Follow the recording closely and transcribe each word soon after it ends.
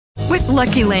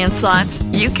Lucky Land Slots,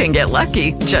 you can get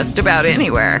lucky just about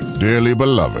anywhere. Dearly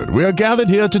beloved, we are gathered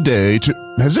here today to...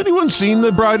 Has anyone seen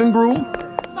the bride and groom?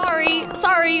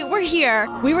 Sorry, we're here.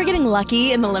 We were getting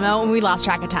lucky in the limo and we lost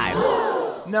track of time.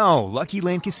 No, Lucky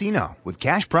Land Casino, with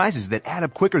cash prizes that add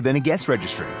up quicker than a guest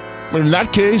registry. In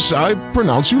that case, I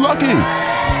pronounce you lucky.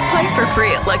 Play for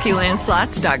free at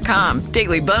LuckyLandSlots.com.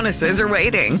 Daily bonuses are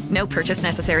waiting. No purchase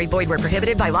necessary. Void where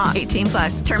prohibited by law.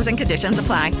 18+. Terms and conditions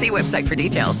apply. See website for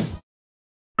details.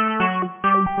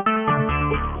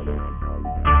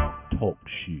 Talk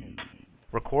shoes.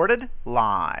 Recorded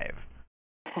live.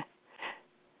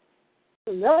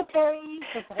 Hello, Teri.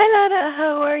 Hi, Lana.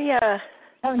 How are you?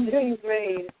 I'm doing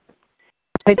great.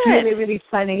 It's really, really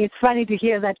funny. It's funny to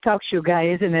hear that talk show guy,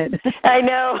 isn't it? I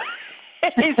know.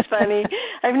 He's funny.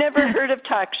 I've never heard of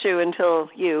talk show until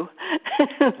you.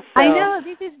 So. I know.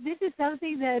 This is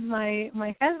something that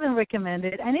my husband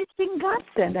recommended, and it's been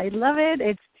godsend. I love it.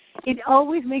 It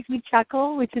always makes me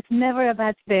chuckle, which is never a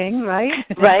bad thing, right?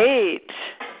 Right.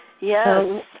 Yes.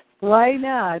 So, why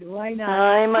not?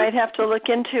 I might have to look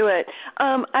into it.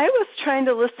 I was trying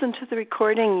to listen to the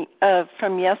recording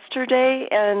from yesterday,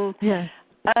 and yeah.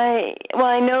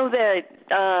 I know that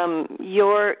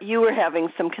you were having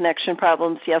some connection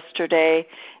problems yesterday,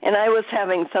 and I was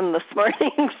having some this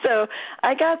morning. So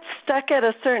I got stuck at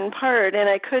a certain part, and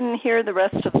I couldn't hear the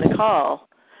rest of the call.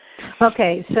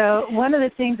 Okay, so one of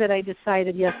the things that I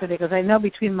decided yesterday, because I know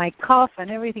between my cough and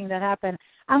everything that happened,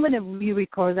 I'm going to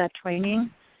re-record that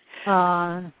training.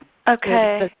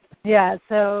 Okay. Yeah,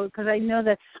 so because I know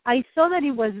that I saw that it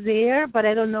was there, but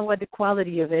I don't know what the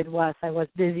quality of it was. I was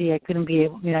busy. I couldn't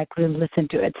I couldn't listen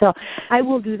to it. So I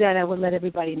will do that. I will let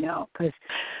everybody know because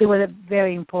it was a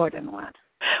very important one.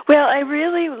 Well, I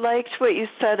really liked what you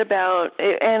said about,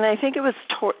 and I think it was,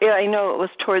 I know it was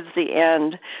towards the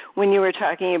end when you were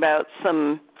talking about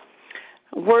some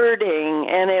wording,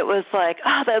 and it was like,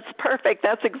 oh, that's perfect.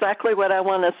 That's exactly what I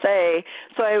want to say.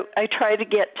 So I tried to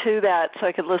get to that so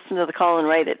I could listen to the call and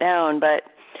write it down, but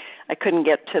I couldn't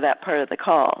get to that part of the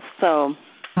call. So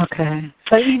okay.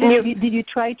 So did you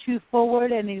try to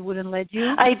forward and it wouldn't let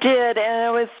you? I did, and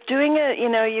I was doing it,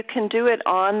 you can do it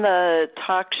on the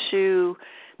TalkShoe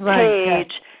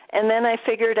page, and then I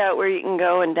figured out where you can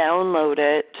go and download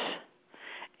it.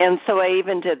 And so I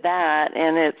even did that,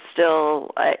 and it's still,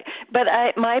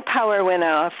 my power went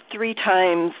off 3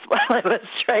 times while I was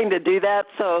trying to do that,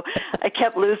 so I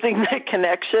kept losing the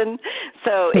connection.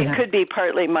 So it could be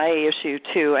partly my issue,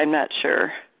 too. I'm not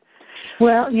sure.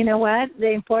 Well, you know what?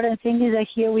 The important thing is that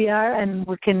here we are, and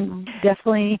we can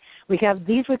definitely, we have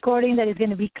this recording that is going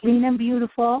to be clean and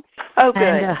beautiful. Oh, good.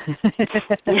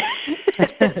 And,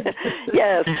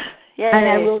 yes. Yay. And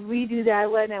I will redo that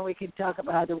one, and we can talk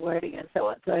about the wording and so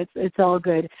on. So it's all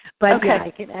good. But okay.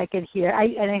 Yeah, I can hear.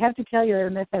 And I have to tell you, I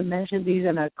don't know if I mentioned these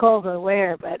on our calls or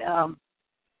where, but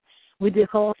with the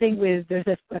whole thing with there's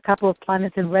a couple of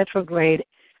planets in retrograde,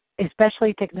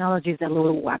 especially technology is a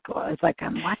little wacko. It's like,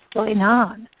 what's going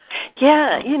on?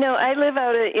 Yeah, I live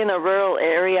out in a rural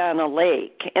area on a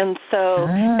lake, and so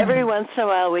every once in a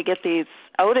while we get these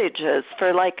outages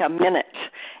for like a minute.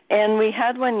 And we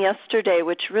had one yesterday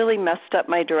which really messed up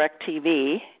my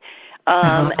DirecTV.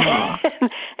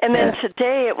 And then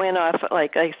today it went off,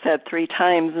 like I said, 3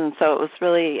 times, and so it was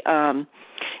really,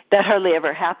 that hardly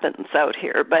ever happens out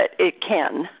here, but it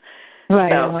can.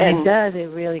 Right, so, when it does, it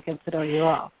really can throw you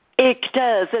off. It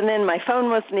does, and then my phone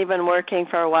wasn't even working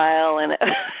for a while, and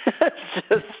it's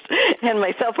just, and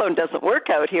my cell phone doesn't work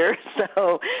out here,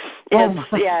 so it's,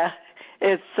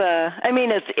 it's,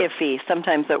 it's iffy.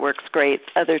 Sometimes it works great,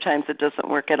 other times it doesn't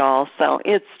work at all, so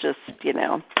it's just,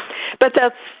 but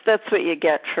that's what you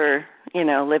get for,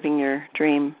 living your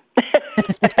dream.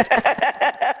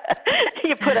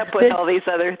 You put up with all these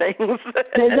other things.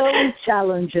 There's always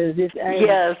challenges.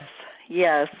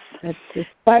 Yes. It's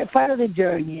part of the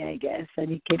journey, I guess.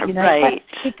 And it could, right.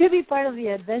 It could be part of the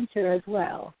adventure as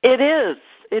well. It is.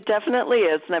 It definitely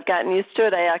is. And I've gotten used to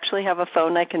it. I actually have a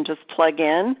phone I can just plug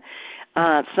in.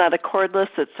 It's not a cordless.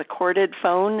 It's a corded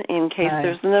phone in case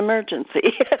there's an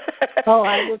emergency. Oh,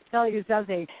 I will tell you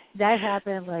something. That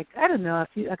happened, a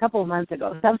couple of months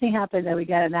ago. Something happened that we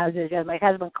got an outage. My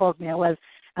husband called me. I was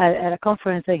at a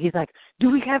conference, and he's like, do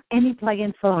we have any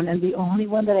plug-in phone? And the only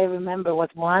one that I remember was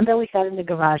one that we had in the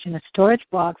garage in a storage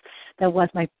box that was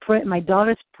my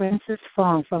daughter's princess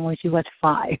phone from when she was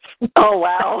 5. Oh,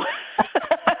 wow.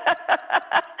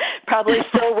 Probably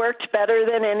still worked better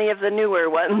than any of the newer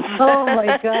ones. Oh,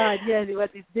 my God, yes. It was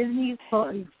this Disney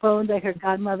phone that her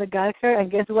godmother got her, and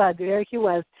guess what? There he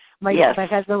was My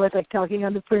husband was like talking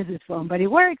on the princess phone, but it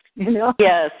works,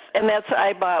 Yes, and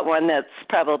I bought one that's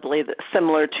probably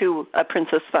similar to a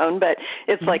princess phone, but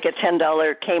it's like a $10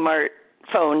 Kmart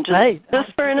phone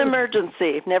just for an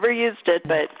emergency. Never used it,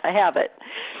 but I have it.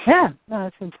 Yeah,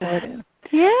 that's important.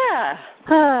 Yeah.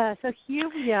 So here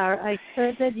we are. I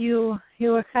heard that you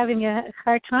were having a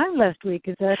hard time last week.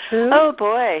 Is that true? Oh,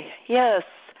 boy, yes.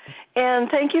 And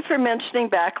thank you for mentioning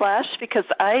backlash, because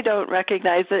I don't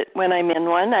recognize it when I'm in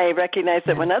one. I recognize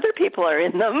it when other people are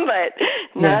in them,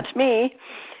 but not me.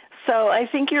 So I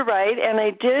think you're right. And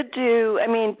I did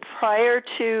prior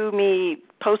to me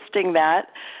posting that,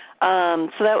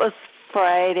 so that was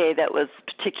Friday, that was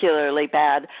particularly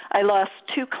bad. I lost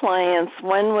 2 clients.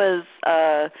 One was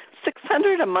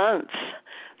 $600 a month.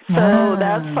 So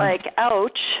that's like,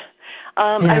 ouch.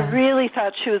 I really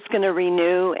thought she was going to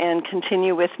renew and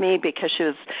continue with me, because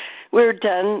we're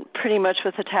done pretty much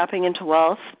with the tapping into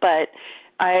wealth, but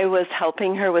I was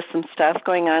helping her with some stuff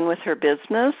going on with her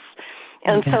business.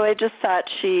 And so I just thought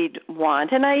she'd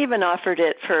want, and I even offered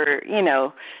it for,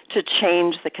 to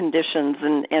change the conditions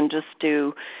and just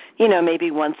do, maybe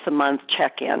once a month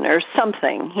check-in or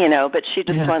something, but she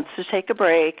just wants to take a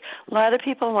break. A lot of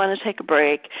people want to take a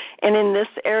break. And in this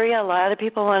area, a lot of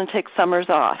people want to take summers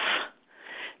off,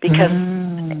 because,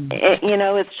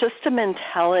 it's just a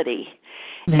mentality.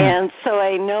 Yeah. And so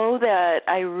I know that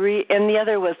and the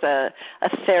other was a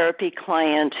therapy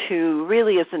client who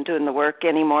really isn't doing the work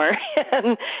anymore.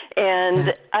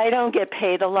 and I don't get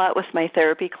paid a lot with my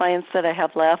therapy clients that I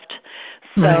have left.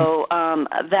 So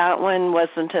that one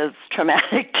wasn't as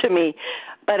traumatic to me.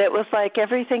 But it was like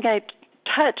everything I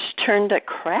touched turned to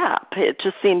crap. It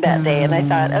just seemed that day. And I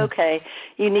thought, okay,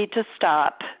 you need to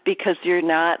stop, because you're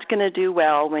not going to do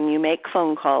well when you make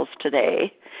phone calls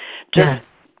today. Just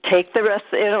take the rest,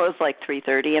 it was like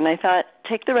 3:30, and I thought,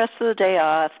 take the rest of the day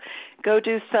off, go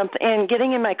do something. And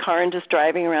getting in my car and just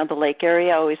driving around the lake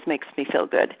area always makes me feel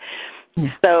good. Yeah.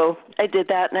 So I did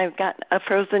that, and I got a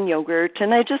frozen yogurt,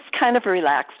 and I just kind of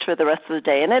relaxed for the rest of the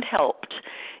day, and it helped.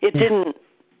 It didn't,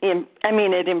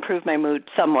 it improved my mood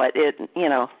somewhat. It,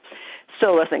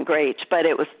 still wasn't great, but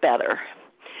it was better.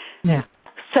 Yeah.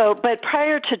 So, but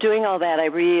prior to doing all that, I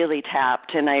really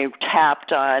tapped, and I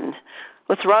tapped on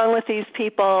what's wrong with these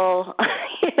people,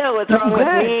 what's wrong with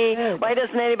me, why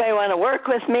doesn't anybody want to work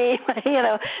with me,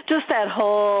 just that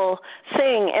whole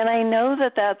thing. And I know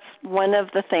that that's one of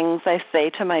the things I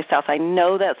say to myself. I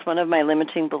know that's one of my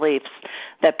limiting beliefs,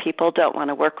 that people don't want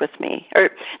to work with me. Or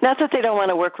not that they don't want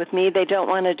to work with me, they don't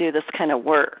want to do this kind of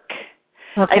work.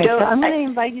 Okay, so I'm going to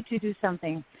invite you to do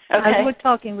something. Okay. As we're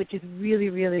talking, which is really,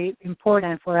 really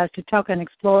important for us to talk and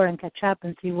explore and catch up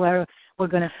and see where we're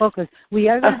going to focus. We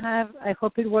are going to have, I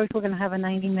hope it works, we're going to have a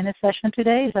 90-minute session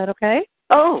today. Is that okay?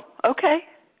 Oh, okay.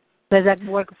 Does that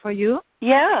work for you?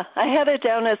 Yeah, I had it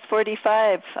down as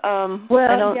 45.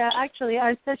 Actually,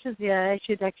 our sessions, I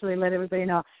should actually let everybody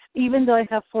know. Even though I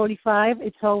have 45,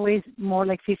 it's always more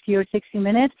like 50 or 60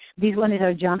 minutes. This one is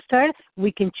our jump start.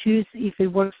 We can choose if it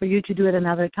works for you to do it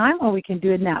another time, or we can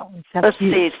do it now. Let's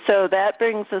see. So that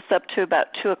brings us up to about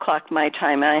 2 o'clock my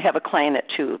time, and I have a client at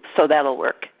 2, so that'll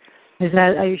work.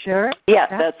 Are you sure? Yeah,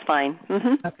 that's fine.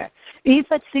 Mm-hmm. Okay.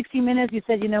 If at 60 minutes you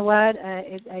said, you know what,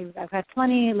 I've had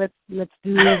plenty, let's do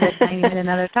the 90 minute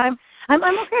another time, I'm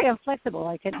okay. I'm flexible.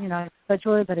 I can,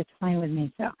 schedule it, but it's fine with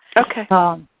me. So okay.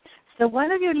 So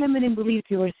one of your limiting beliefs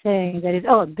you were saying that is,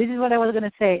 this is what I was going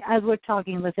to say. As we're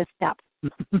talking, let's just stop.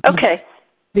 Okay.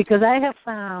 Because I have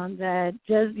found that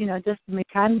just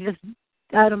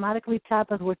automatically tap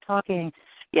as we're talking.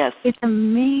 Yes. It's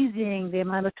amazing the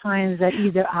amount of times that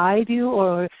either I do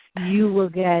or you will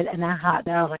get an aha.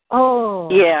 They're like,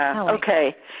 yeah,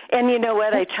 okay. And you know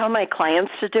what? I tell my clients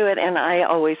to do it, and I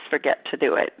always forget to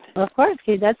do it. Of course.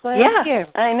 See, that's why I'm here.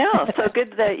 I know. So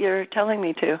good that you're telling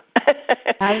me to.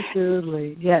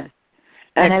 Absolutely, yes.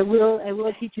 And I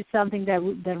will teach you something that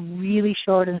really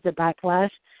shortens the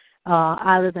backlash.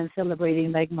 Other than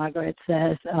celebrating, like Margaret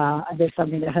says, there's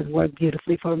something that has worked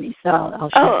beautifully for me. So I'll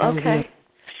share that with you.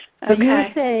 But you were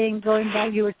saying, going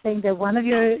back, you were saying that one of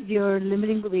your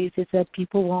limiting beliefs is that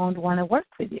people won't want to work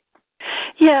with you.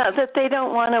 Yeah, that they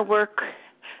don't want to work.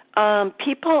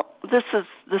 People, this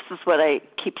is what I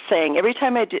keep saying. Every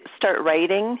time I start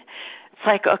writing, it's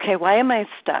like, okay, why am I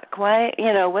stuck? Why,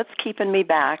 what's keeping me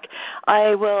back?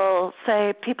 I will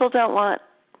say people don't want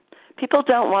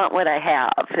what I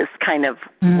have is kind of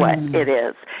what it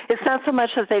is. It's not so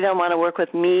much that they don't want to work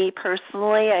with me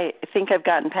personally. I think I've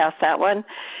gotten past that one.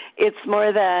 It's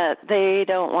more that they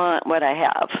don't want what I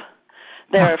have.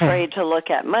 They're afraid to look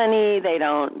at money.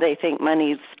 They think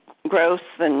money's gross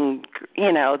and,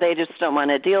 they just don't want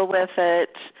to deal with it.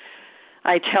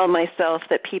 I tell myself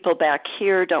that people back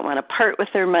here don't want to part with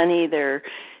their money. They're,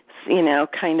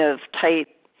 kind of tight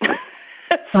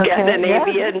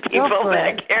Scandinavian people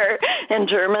back here and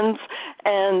Germans,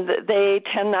 and they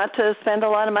tend not to spend a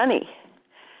lot of money.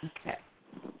 Okay.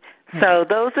 So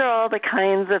those are all the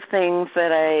kinds of things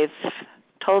that I've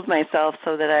told myself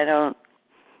so that I don't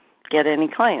get any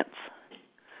clients.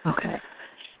 Okay.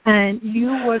 And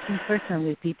you work in person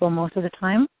with people most of the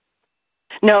time?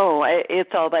 No,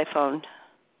 it's all by phone.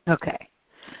 Okay.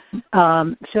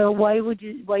 So why do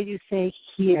you say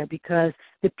here? Because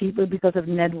of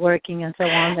networking and so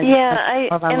on?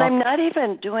 I'm not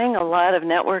even doing a lot of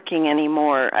networking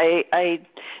anymore. I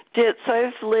did, so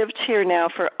I've lived here now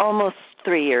for almost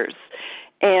 3 years,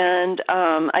 and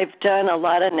I've done a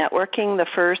lot of networking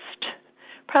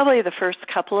probably the first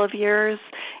couple of years.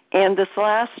 And this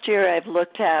last year I've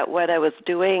looked at what I was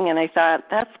doing, and I thought,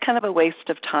 that's kind of a waste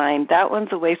of time. That one's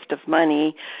a waste of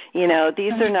money. These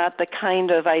are not the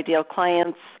kind of ideal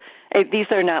clients. These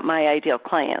are not my ideal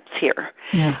clients here.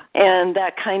 Yeah. And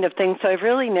that kind of thing. So I've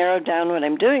really narrowed down what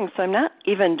I'm doing, so I'm not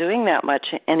even doing that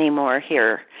much anymore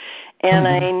here. And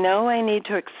I know I need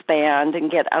to expand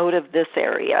and get out of this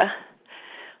area.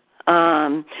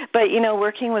 But,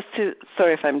 working with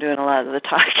sorry if I'm doing a lot of the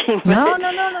talking. No,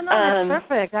 that's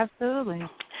perfect. Absolutely.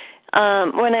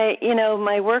 When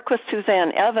my work with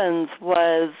Suzanne Evans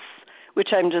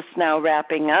which I'm just now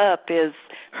wrapping up, is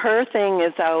her thing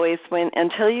is always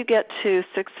until you get to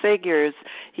 6 figures,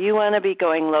 you want to be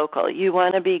going local. You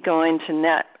want to be going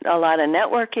to a lot of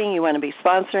networking, you want to be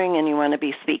sponsoring, and you want to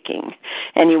be speaking,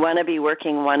 and you want to be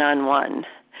working one-on-one.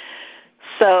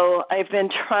 So I've been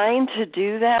trying to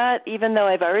do that, even though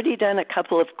I've already done a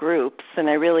couple of groups, and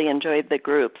I really enjoyed the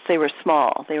groups. They were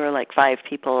small. They were like 5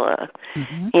 people,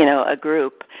 a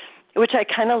group, which I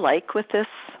kind of like with this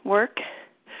work.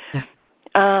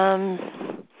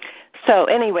 So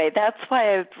anyway, that's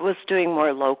why I was doing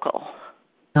more local.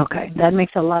 Okay, that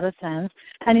makes a lot of sense.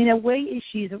 And in a way,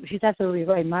 she's absolutely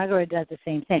right. Margaret does the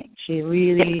same thing. She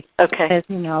really says,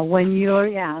 when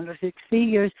you're under 6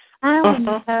 figures, and when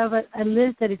you have a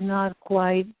list that is not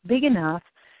quite big enough,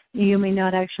 you may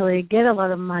not actually get a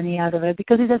lot of money out of it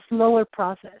because it's a slower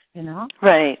process,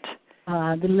 Right.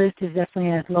 The list is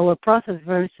definitely a slower process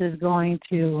versus going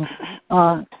to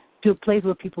a place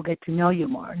where people get to know you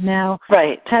more. Now,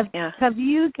 have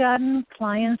you gotten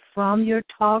clients from your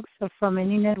talks or from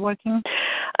any networking?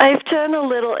 I've done a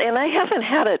little, and I haven't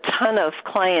had a ton of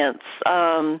clients,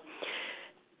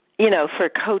 for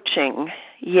coaching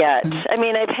yet. I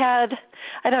mean, I've had,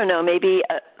 I don't know, maybe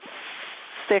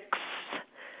 6,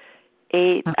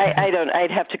 8. Okay.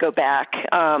 I'd have to go back.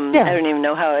 I don't even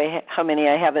know how many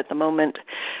I have at the moment.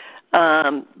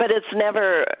 But it's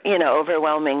never,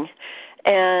 overwhelming.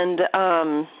 And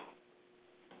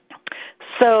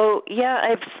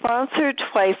I've sponsored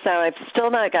twice now. I've still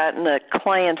not gotten a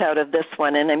client out of this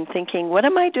one, and I'm thinking, what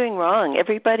am I doing wrong?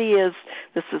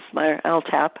 This is my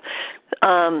LTAP.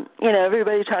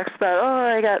 Everybody talks about,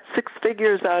 I got 6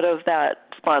 figures out of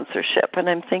that sponsorship, and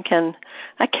I'm thinking,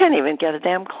 I can't even get a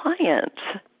damn client.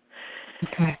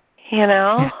 Okay.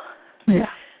 Yeah.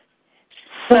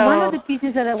 So one of the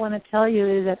pieces that I want to tell you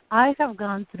is that I have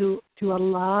gone through to a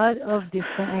lot of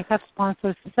different, I have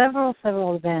sponsored several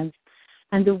events,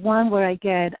 and the one where I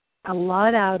get a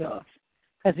lot out of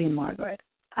has been Margaret.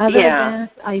 Other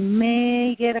events, I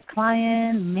may get a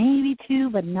client, maybe 2,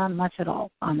 but not much at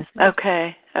all, honestly.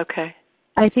 Okay.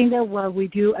 I think that what we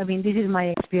do, this is my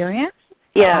experience.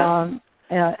 Yeah.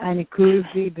 And it could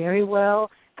be very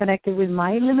well connected with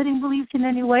my limiting beliefs in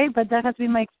any way, but that has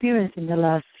been my experience in the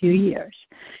last few years.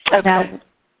 Okay. Now,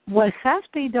 what has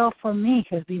paid off for me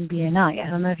has been BNI. I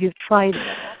don't know if you've tried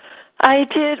it. I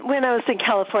did when I was in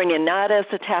California, not as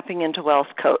a tapping into wealth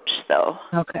coach, though.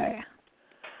 Okay.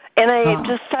 And I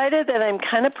decided that I'm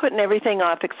kind of putting everything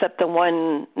off except the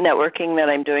one networking that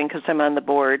I'm doing because I'm on the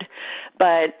board.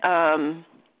 But I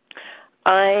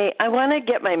want to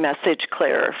get my message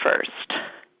clearer first.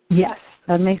 Yes,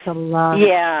 that makes a lot.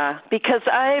 Yeah, because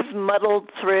I've muddled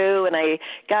through and I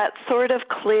got sort of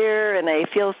clear and I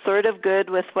feel sort of good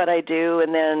with what I do,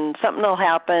 and then something will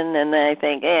happen and then I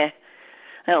think,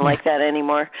 I don't like that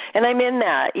anymore. And I'm in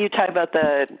that. You talk about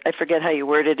I forget how you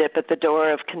worded it, but the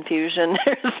door of confusion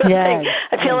or something. Yes.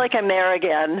 I feel like I'm there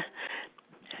again.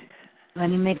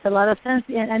 And it makes a lot of sense.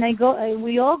 And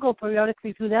we all go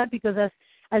periodically through that because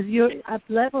as you're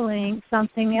up-leveling,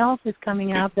 something else is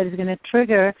coming up that is going to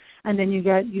trigger, and then you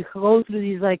go through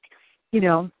these,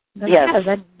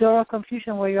 that door of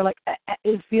confusion where you're like,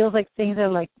 it feels like things are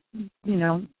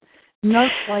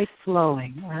not quite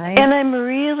flowing, right? And I'm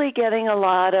really getting a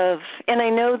lot of, and I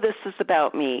know this is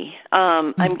about me,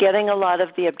 I'm getting a lot of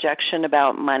the objection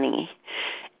about money.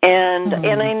 And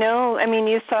I know, I mean,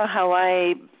 you saw how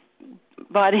I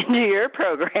bought into your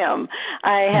program.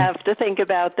 I have to think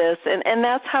about this, and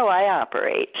that's how I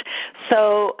operate.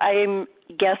 So I'm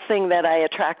guessing that I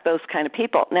attract those kind of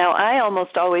people. Now, I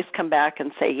almost always come back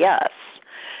and say yes,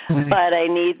 but I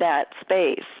need that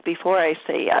space before I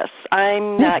say yes.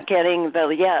 I'm not getting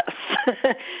the yes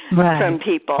from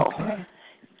people. Okay.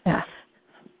 Yeah.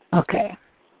 Okay.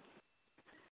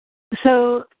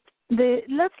 So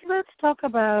let's talk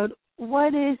about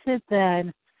what is it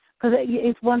then, because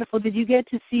it's wonderful. Did you get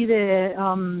to see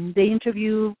the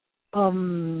interview?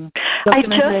 I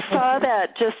just saw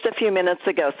that just a few minutes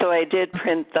ago, so I did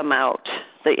print them out,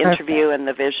 the interview and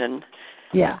the vision.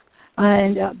 Yeah,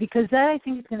 and because that I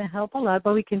think is going to help a lot,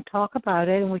 but we can talk about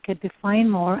it and we can define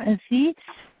more and see.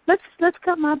 Let's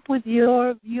come up with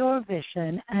your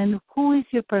vision and who is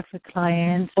your perfect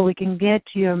client, so we can get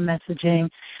to your messaging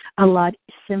a lot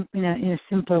in a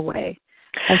simpler way.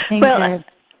 I think I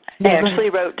actually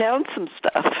wrote down some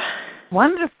stuff.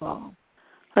 Wonderful.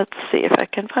 Let's see if I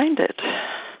can find it.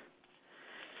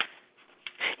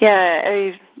 Yeah,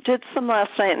 I did some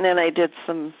last night, and then I did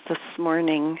some this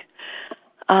morning.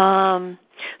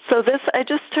 So I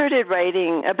just started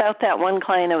writing about that one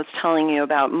client I was telling you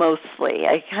about mostly.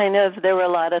 There were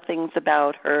a lot of things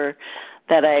about her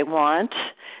that I want,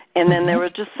 and then there were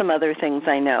just some other things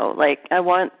I know. Like I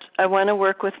want to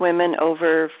work with women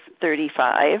over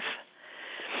 35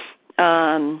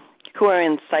 who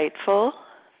are insightful,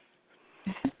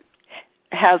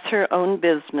 has her own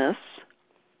business.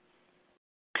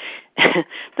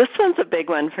 This one's a big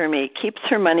one for me. Keeps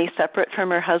her money separate from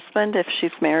her husband if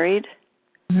she's married.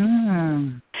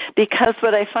 Because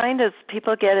what I find is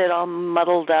people get it all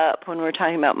muddled up when we're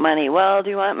talking about money. Well, do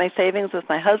you want my savings with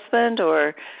my husband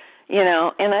or,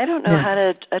 and I don't know how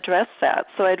to address that.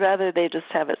 So I'd rather they just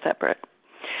have it separate.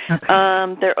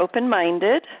 Okay. They're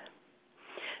open-minded.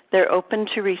 They're open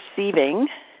to receiving.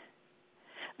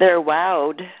 They're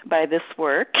wowed by this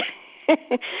work.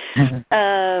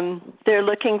 They're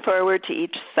looking forward to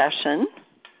each session.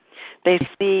 They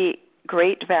see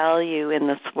great value in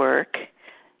this work.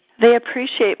 They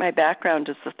appreciate my background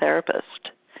as a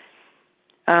therapist.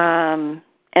 And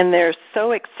they're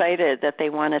so excited that they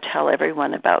want to tell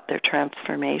everyone about their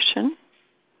transformation.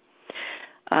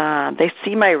 They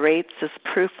see my rates as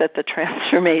proof that the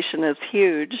transformation is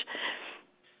huge.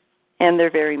 And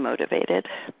they're very motivated.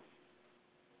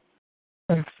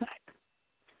 Perfect.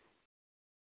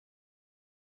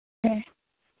 Okay.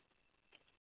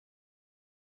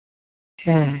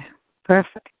 Yeah,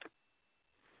 perfect.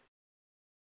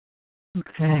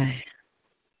 Okay.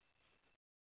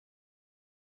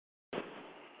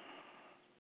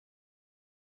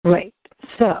 Great.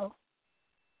 So,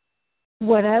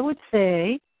 what I would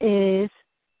say is,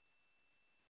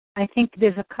 I think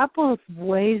there's a couple of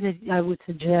ways that I would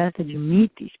suggest that you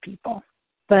meet these people.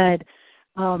 But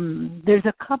there's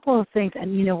a couple of things,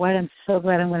 and you know what, I'm so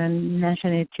glad I'm going to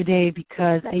mention it today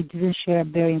because I didn't share a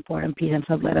very important piece. I'm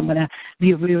so glad I'm going to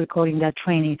be re-recording that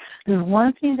training. There's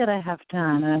one thing that I have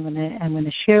done, and I'm going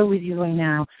to share with you right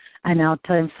now, and I'll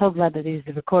tell you I'm so glad that it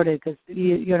is recorded because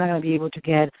you're not going to be able to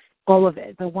get all of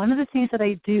it. But one of the things that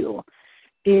I do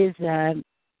is that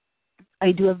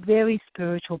I do a very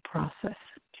spiritual process,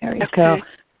 Teri. Okay. So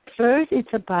first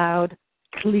it's about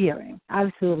clearing.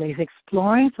 Absolutely. It's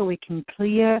exploring so we can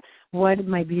clear what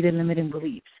might be the limiting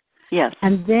beliefs. Yes.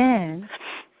 And then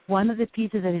one of the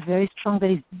pieces that is very strong, that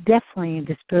is definitely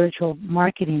the spiritual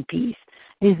marketing piece,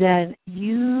 is that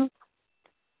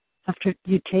after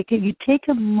you take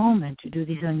a moment to do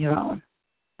this on your own.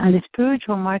 And the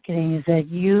spiritual marketing is that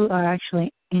you are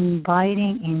actually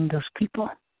inviting in those people.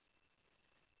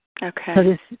 Okay.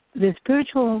 So the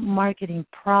spiritual marketing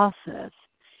process,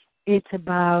 it's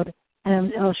about,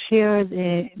 and I'll share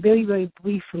very, very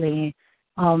briefly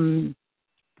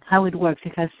how it works.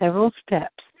 It has several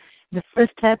steps. The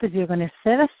first step is you're going to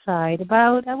set aside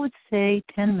about, I would say,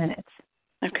 10 minutes.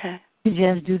 Okay. To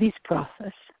just do this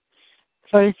process.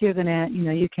 First, you're going to,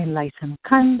 you can light some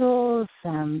candles,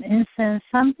 some incense,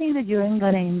 something that you're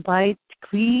going to invite,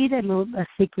 create a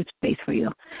sacred space for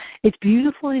you. It's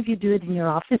beautiful if you do it in your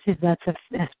office, if that's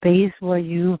a space where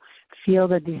you feel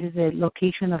that this is a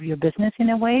location of your business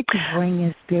in a way to bring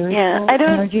in spiritual energy. Yeah, I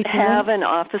don't have an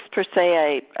office per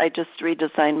se. I just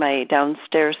redesigned my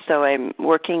downstairs, so I'm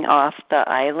working off the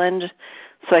island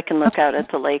so I can look out at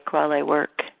the lake while I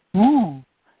work. Oh.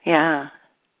 Yeah.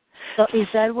 So is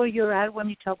that where you're at when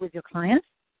you talk with your clients?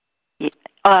 Yeah,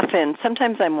 often.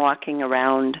 Sometimes I'm walking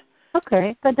around.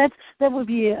 Okay, but that would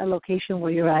be a location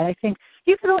where you're at. I think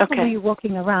you can also be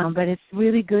walking around, but it's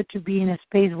really good to be in a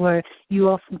space where you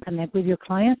often connect with your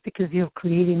clients because you're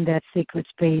creating that sacred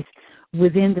space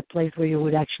within the place where you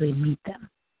would actually meet them.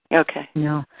 Okay.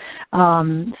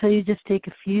 So you just take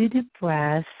a few deep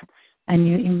breaths and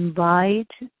you invite,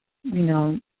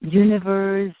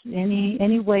 universe,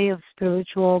 any way of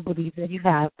spiritual belief that you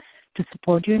have to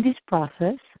support you in this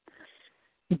process.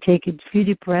 You take a few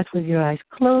deep breaths with your eyes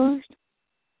closed,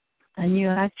 and you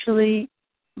actually,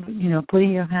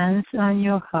 putting your hands on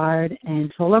your heart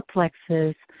and solar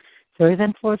plexus, third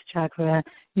and fourth chakra,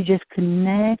 you just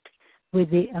connect with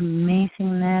the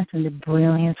amazingness and the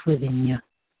brilliance within you.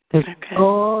 There's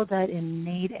all that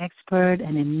innate expert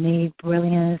and innate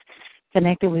brilliance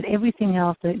connected with everything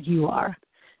else that you are.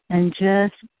 And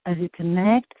just as you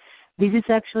connect, this is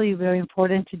actually very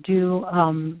important to do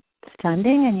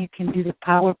standing, and you can do the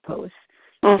power pose.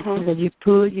 So that you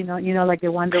put, like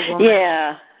the Wonder Woman.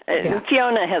 Yeah.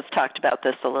 Fiona has talked about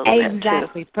this a little bit, too.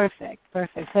 Exactly. Perfect. So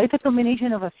it's a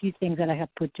combination of a few things that I have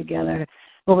put together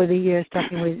over the years,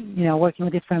 talking with, working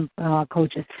with different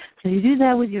coaches. So you do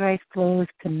that with your eyes closed,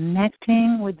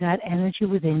 connecting with that energy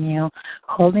within you,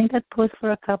 holding that pose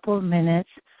for a couple of minutes,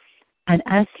 and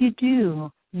as you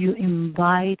do, you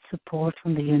invite support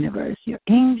from the universe, your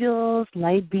angels,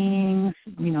 light beings,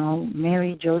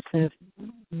 Mary, Joseph,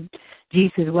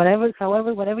 Jesus, whatever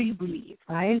you believe,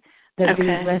 right? That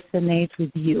really resonates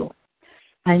with you.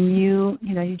 And you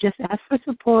just ask for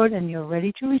support, and you're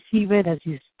ready to receive it as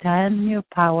you stand in your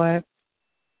power,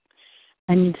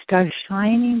 and you start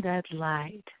shining that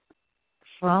light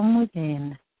from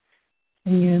within.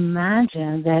 And you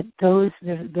imagine that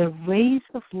the rays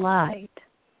of light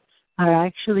are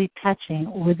actually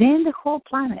touching within the whole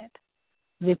planet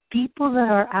the people that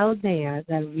are out there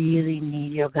that really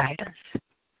need your guidance.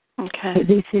 Okay. So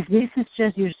this is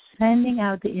just you're sending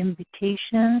out the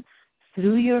invitation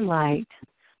through your light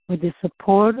with the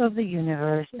support of the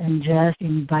universe and just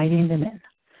inviting them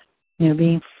in.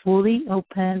 Being fully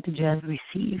open to just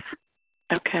receive.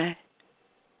 Okay.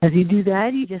 As you do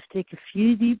that, you just take a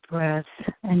few deep breaths,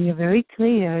 and you're very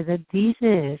clear that this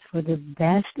is for the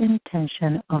best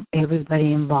intention of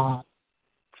everybody involved,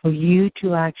 for you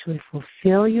to actually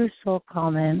fulfill your soul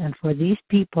calling and for these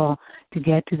people to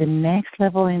get to the next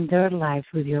level in their lives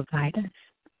with your guidance.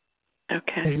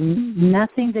 Okay. There's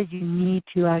nothing that you need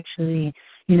to actually,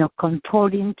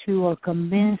 contort into or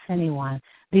convince anyone.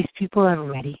 These people are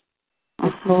ready.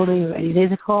 They're totally ready.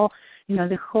 There's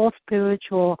the whole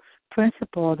spiritual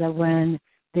principle that when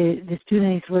the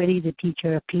student is ready, the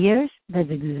teacher appears. That's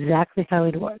exactly how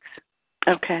it works.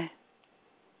 Okay.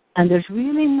 And there's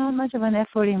really not much of an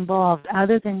effort involved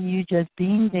other than you just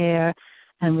being there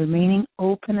and remaining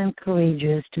open and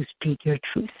courageous to speak your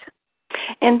truth.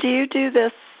 And do you do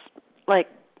this,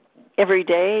 every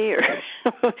day? Or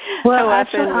well, how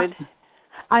often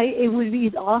it would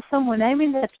be awesome when I'm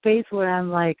in that space where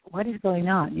I'm like, what is going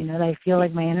on? I feel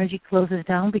like my energy closes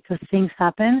down because things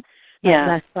happen. Like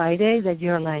last Friday that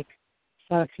you're like,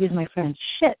 so excuse my French,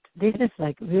 shit, this is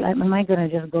am I going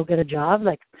to just go get a job?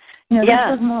 There's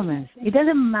those moments. It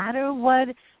doesn't matter what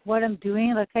I'm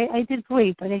doing. I did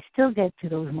great, but I still get to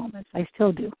those moments. I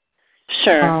still do.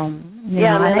 Sure. And then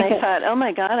I thought, oh,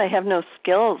 my God, I have no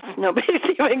skills. Nobody's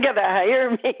even going to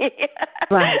hire me.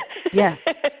 Right, yes.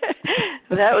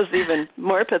 That was even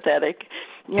more pathetic.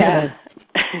 Yeah.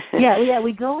 Yeah,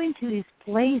 we go into this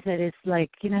place that is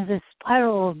this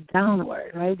spiral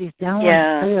downward, right? This downward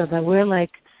spiral that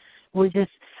we're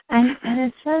just, and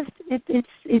it's just,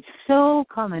 it's so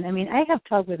common. I mean, I have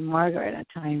talked with Margaret at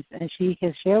times, and she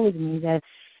has shared with me that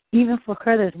even for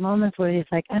her, there's moments where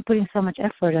it's like, I'm putting so much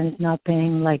effort and it's not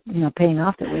paying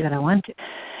off the way that I want to.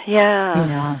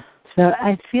 Yeah. So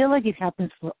I feel like it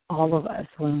happens for all of us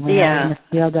when we're in a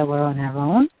field that we're on our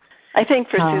own. I think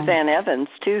for Suzanne Evans,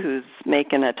 too, who's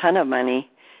making a ton of money,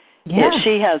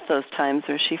 she has those times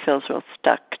where she feels real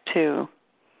stuck, too.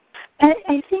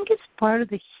 I think it's part of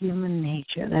the human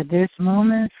nature that there's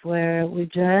moments where we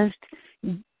just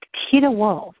hit a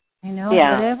wall,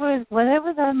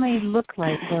 whatever that may look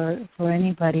like for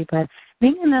anybody. But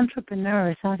being an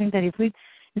entrepreneur is something that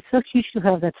it's so huge to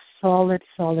have that solid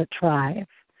tribe,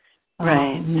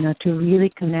 right? To really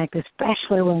connect,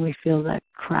 especially when we feel that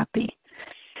crappy.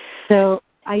 So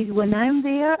when I'm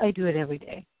there, I do it every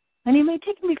day. And it may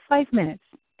take me 5 minutes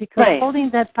because holding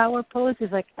that power pose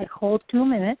is I hold 2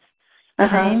 minutes,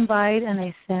 and I invite and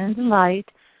I send light,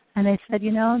 and I said, this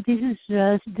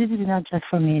is not just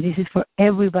for me. This is for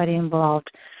everybody involved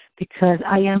because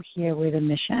I am here with a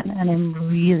mission, and I'm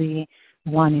really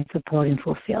wanting support in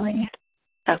fulfilling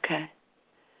it. Okay.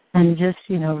 and just,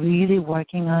 really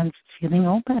working on feeling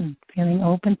open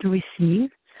to receive.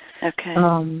 Okay.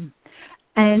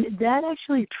 And that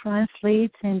actually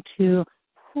translates into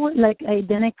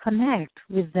then I connect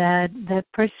with that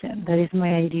person that is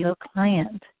my ideal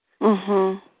client.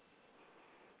 Mhm.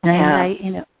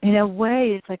 And in a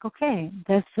way, it's like, okay,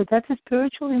 that's a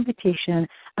spiritual invitation.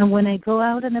 And when I go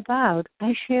out and about,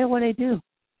 I share what I do.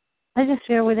 I just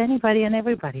share with anybody and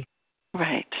everybody.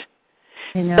 Right.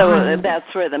 So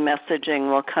that's where the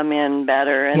messaging will come in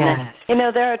better. And yes. then,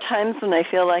 there are times when I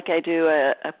feel like I do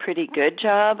a pretty good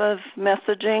job of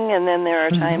messaging, and then there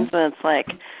are times when it's like,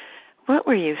 what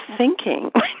were you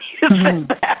thinking when you said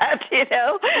that,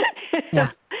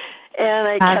 Yeah. And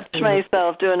I catch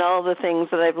myself doing all the things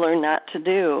that I've learned not to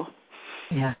do.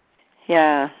 Yeah.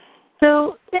 Yeah.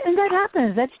 So, and that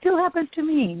happens. That still happens to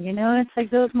me. It's like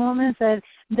those moments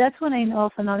that's when I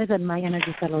also notice that my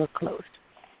energy got a little closed.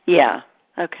 Yeah.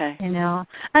 Okay. And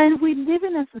we live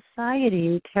in a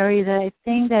society, Teri, that I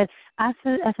think that as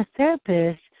a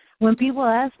therapist, when people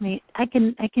ask me, I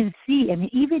can see,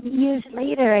 even years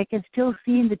later, I can still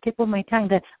see in the tip of my tongue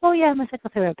that, oh, yeah, I'm a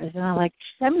psychotherapist. And I'm like,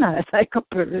 I'm not a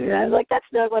psychotherapist. I'm like, that's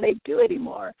not what I do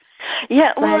anymore.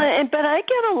 Yeah, but I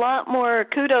get a lot more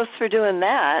kudos for doing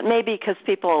that, maybe because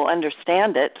people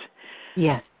understand it.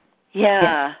 Yes.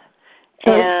 Yeah.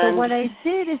 So what I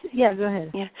did is, go ahead.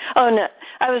 Yeah. Oh, no,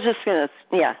 I was just going to,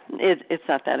 it's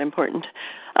not that important.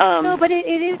 No, but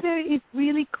it's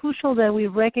really crucial that we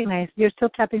recognize. You're still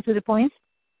tapping to the points?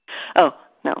 Oh,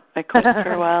 no, I quit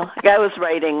for a while. I was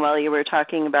writing while you were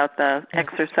talking about the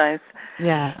exercise.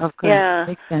 Yeah, of course. Yeah.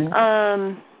 Makes sense.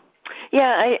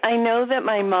 I know that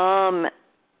my mom,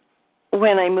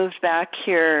 when I moved back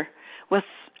here,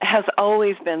 has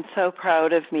always been so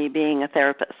proud of me being a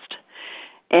therapist.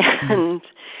 And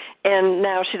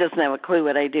now she doesn't have a clue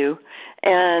what I do.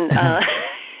 And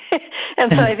and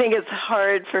so I think it's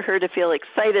hard for her to feel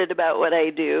excited about what I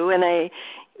do. And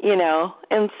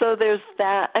and so there's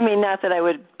that. I mean, not that I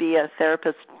would be a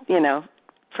therapist,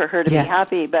 for her to be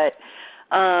happy, but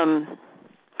I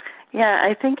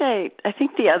think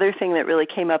the other thing that really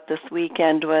came up this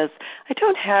weekend was I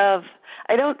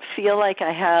don't feel like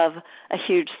I have a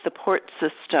huge support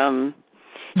system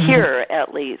here,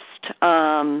 at least.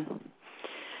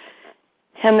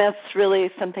 And that's really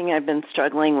something I've been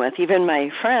struggling with. Even my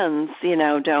friends,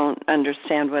 don't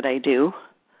understand what I do.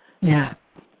 Yeah.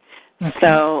 Okay.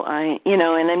 So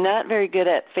and I'm not very good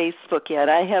at Facebook yet.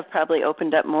 I have probably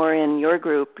opened up more in your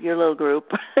little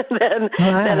group,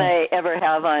 than I ever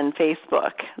have on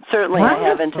Facebook. Certainly I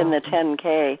haven't in the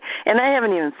 10K. And I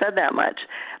haven't even said that much.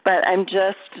 But I'm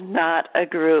just not a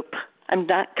group. I'm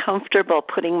not comfortable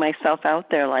putting myself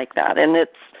out there like that. And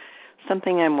it's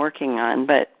something I'm working on,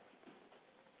 but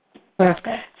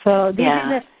perfect. So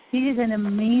this is an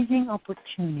amazing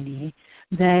opportunity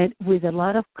that with a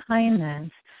lot of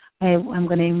kindness, I'm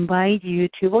going to invite you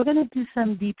to, we're going to do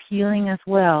some deep healing as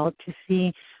well to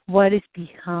see what is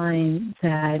behind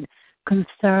that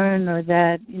concern or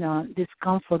that,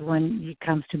 discomfort when it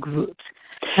comes to groups.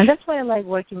 And that's why I like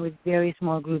working with very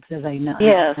small groups, as I know.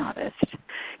 Yes. Noticed.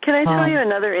 Can I tell you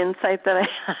another insight that I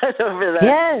had over that?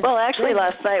 Yes. Well, actually,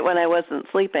 last night when I wasn't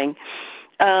sleeping.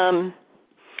 And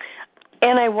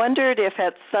I wondered if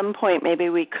at some point maybe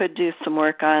we could do some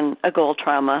work on a goal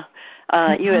trauma.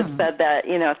 You had said that,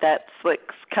 if that's what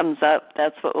comes up,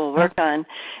 that's what we'll work on.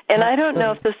 And I don't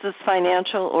know if this is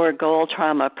financial or goal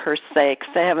trauma per se,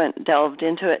 because I haven't delved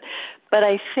into it. But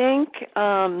I think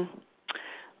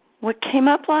what came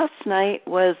up last night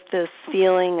was this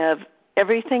feeling of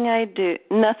everything I do,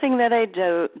 nothing that I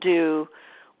do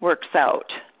works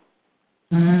out.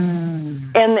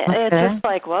 And it's just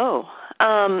like, whoa.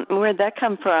 Where'd that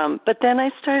come from? But then I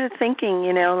started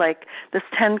thinking, like this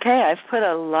 10K, I've put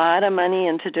a lot of money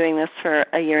into doing this for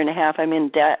a year and a half. I'm in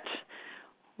debt,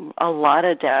 a lot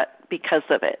of debt because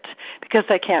of it, because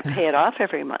I can't pay it off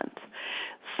every month.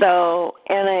 So,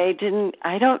 and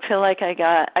I don't feel like I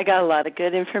got a lot of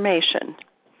good information,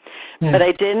 but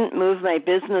I didn't move my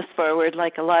business forward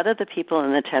like a lot of the people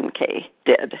in the 10K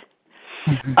did.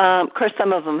 Of course,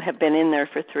 some of them have been in there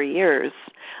for 3 years.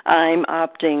 I'm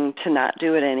opting to not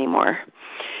do it anymore.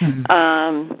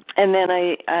 And then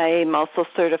I'm also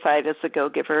certified as a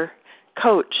Go-Giver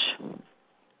coach.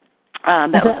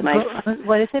 That was my...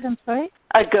 What is it? I'm sorry?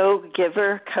 A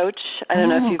Go-Giver coach. I don't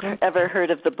know if you've ever heard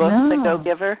of the book, The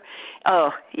Go-Giver.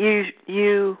 Oh,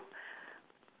 you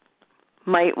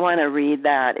might want to read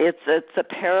that. It's a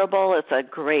parable. It's a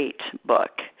great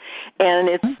book. And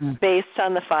it's based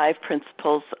on the 5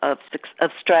 principles of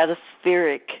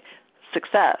stratospheric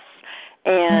success.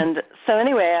 And so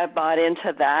anyway, I bought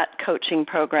into that coaching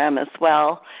program as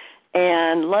well.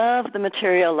 and love the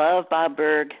material, love Bob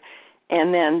Berg,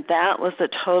 and then that was a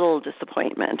total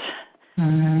disappointment.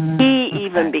 He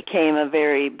even became a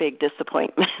very big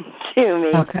disappointment to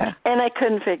me, and I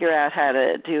couldn't figure out how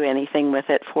to do anything with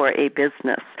it for a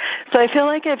business. So I feel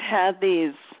like I've had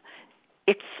these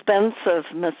expensive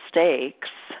mistakes,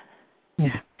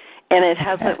 and it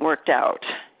hasn't worked out.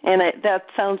 And that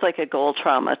sounds like a goal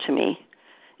trauma to me,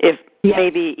 if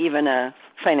maybe even a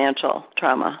financial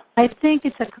trauma. I think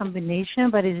it's a combination,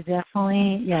 but it's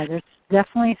definitely, there's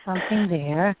definitely something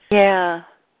there. Yeah.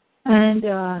 And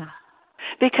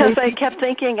because I kept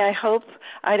thinking, I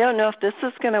don't know if this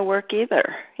is going to work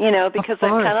either, because I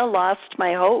kind of lost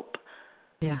my hope.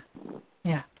 Yeah.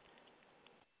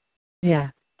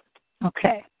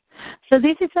 Okay. So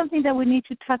this is something that we need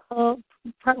to tackle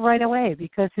right away,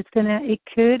 because it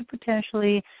could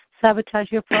potentially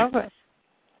sabotage your progress.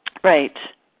 Right.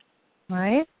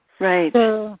 Right? Right.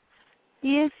 So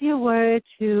if you were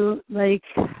to,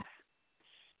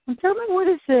 tell me, what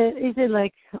is it? Is it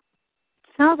like,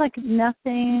 sounds like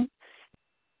nothing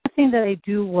that I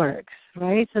do works,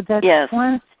 right? So that's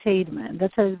one statement.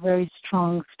 That's a very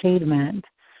strong statement.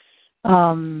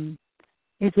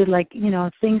 Is it like,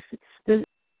 things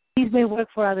may work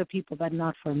for other people, but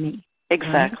not for me?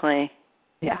 Exactly. Right?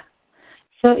 Yeah.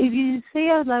 So if you say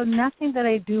out loud, nothing that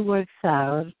I do works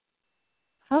out,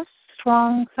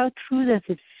 how true does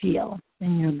it feel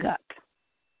in your gut?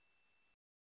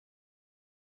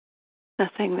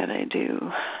 Nothing that I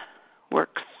do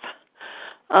works.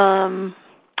 I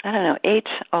don't know. 8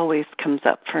 always comes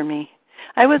up for me.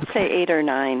 I would say 8 or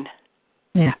 9.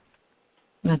 Yeah.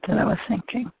 That's what I was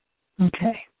thinking.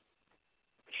 Okay.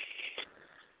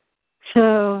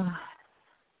 So,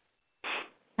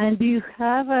 and do you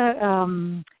have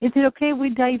is it okay we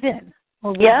dive in?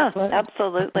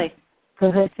 Absolutely.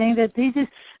 Because I think that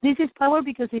this is power,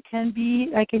 because it can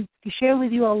be, I can share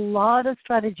with you a lot of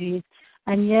strategies,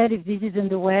 and yet if this is in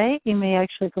the way, it may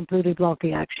actually completely block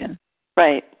the action.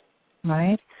 Right.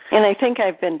 Right? And I think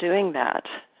I've been doing that.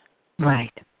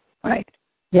 Right.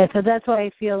 Yeah, so that's why I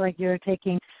feel like you're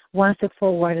taking one step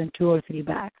forward and 2 or 3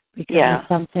 back, because it's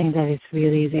something that is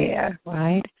really there,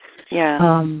 right?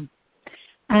 Yeah.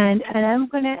 And I'm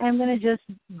gonna just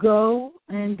go,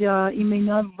 and you may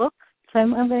not look. So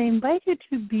I'm going to invite you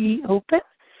to be open,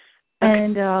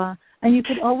 and you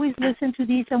can always listen to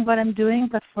these and what I'm doing.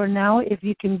 But for now, if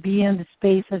you can be in the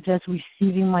space of just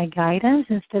receiving my guidance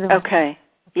instead of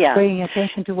paying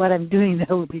attention to what I'm doing, that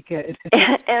would be good.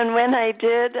 And when I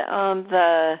did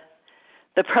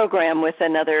the program with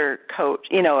another coach,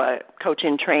 a coach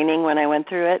in training, when I went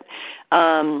through it,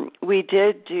 we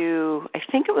did do, I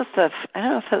think it was I don't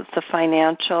know if it was the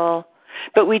financial,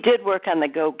 but we did work on the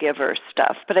go-giver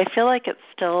stuff. But I feel like it's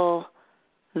still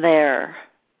there.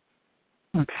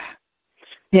 Okay.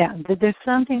 Yeah, there's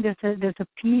a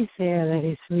piece there that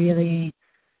is really,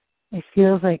 it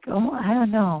feels like, I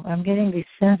don't know, I'm getting this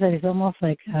sense that it's almost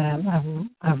like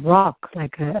a rock,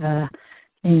 like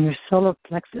in your solar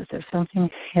plexus. There's something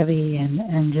heavy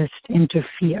and just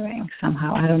interfering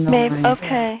somehow. I don't know. Maybe.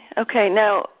 Okay.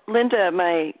 Now, Linda,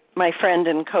 my friend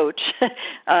and coach,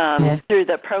 through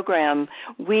the program,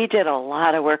 we did a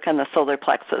lot of work on the solar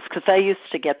plexus, because I used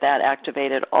to get that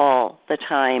activated all the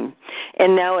time,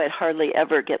 and now it hardly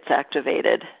ever gets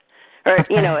activated, or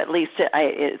at least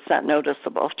it's not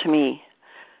noticeable to me.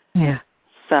 Yeah.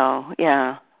 So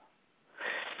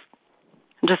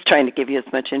I'm just trying to give you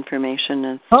as much information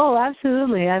as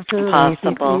absolutely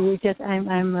possible.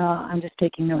 I'm just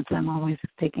taking notes. I'm always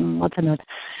taking lots of notes.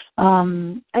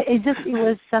 It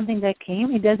was something that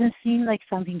came. It doesn't seem like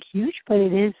something huge, but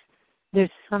it is.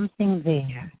 There's something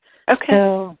there. Okay.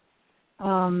 So,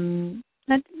 I'm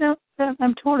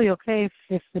totally okay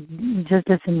if it just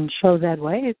doesn't show that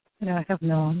way. I have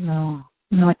no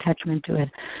attachment to it.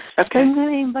 Okay. So I'm going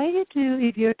to invite you to,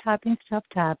 if you're tapping, stop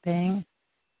tapping.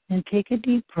 And take a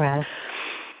deep breath.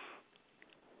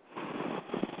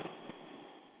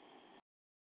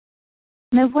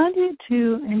 And I want you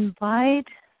to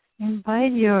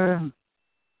invite your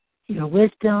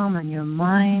wisdom and your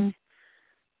mind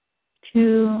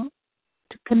to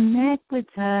connect with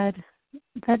that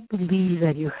belief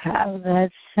that you have,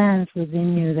 that sense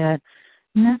within you that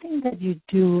nothing that you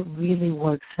do really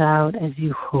works out as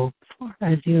you hope for,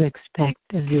 as you expect,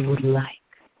 as you would like.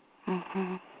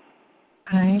 Mm-hmm.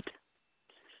 Right?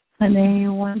 And then I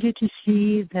want you to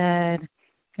see that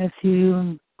as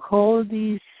you hold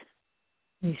these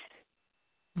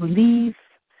beliefs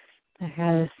that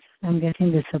has, I'm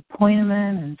getting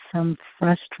disappointment and some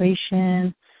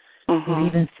frustration, or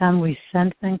even some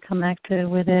resentment connected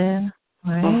with it,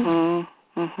 right?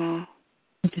 Mm-hmm. Mm-hmm.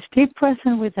 And to stay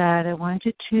present with that, I want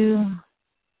you to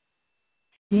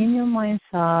see in your mind's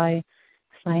eye,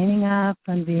 signing up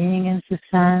and being in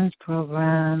Suzanne's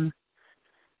program,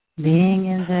 being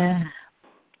in the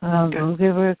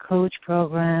Go-Giver Coach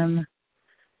program,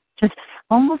 just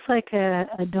almost like a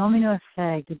domino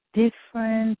effect, the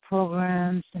different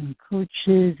programs and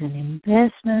coaches and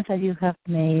investments that you have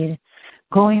made,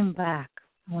 going back.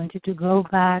 I want you to go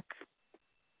back,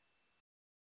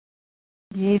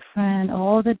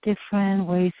 all the different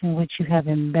ways in which you have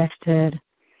invested,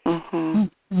 and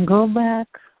go back,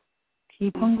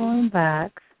 keep on going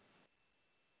back.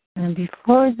 And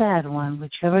before that one,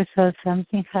 whichever, so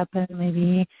something happened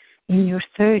maybe in your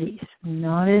 30s,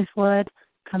 notice what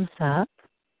comes up,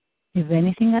 if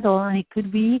anything at all, and it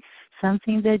could be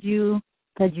something that you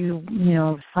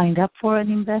signed up for and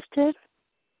invested,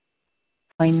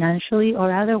 financially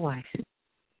or otherwise.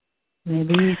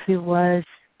 Maybe if it was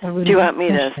a really. Do you want me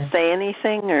to say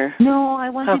anything, or? No, I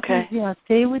want you to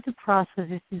stay with the process.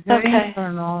 This is very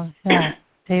internal. Yeah,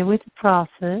 stay with the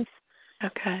process.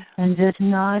 Okay. And just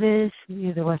notice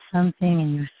if there was something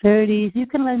in your 30s. You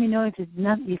can let me know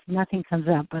if nothing comes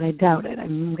up, but I doubt it.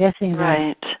 I'm guessing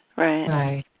that.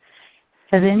 Right.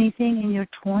 Has anything in your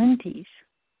 20s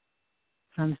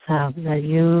comes up that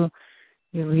you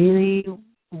really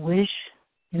wish,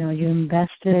 you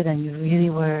invested and you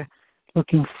really were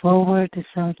looking forward to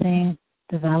something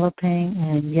developing,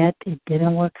 and yet it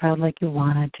didn't work out like you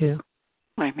wanted to?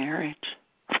 My marriage.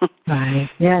 Right.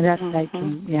 Yeah, that's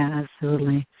yeah,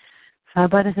 absolutely. How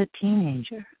about as a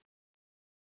teenager?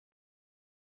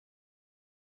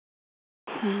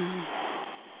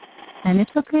 And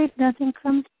it's okay if nothing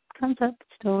comes up.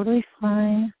 It's totally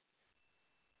fine.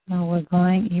 Now we're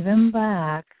going even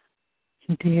back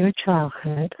into your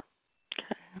childhood.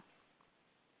 Okay.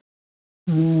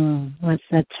 What's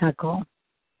that chuckle?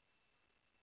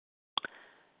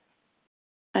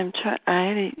 I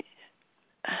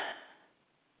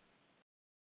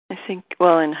think,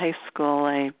 in high school,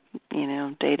 I,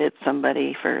 dated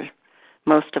somebody for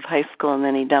most of high school, and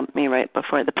then he dumped me right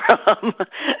before the prom.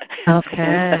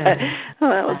 Okay.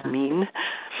 Well, that was mean.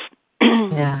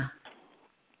 Yeah.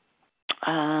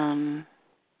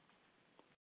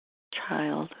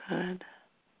 Childhood.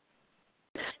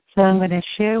 So I'm going to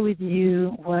share with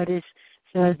you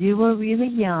so as you were really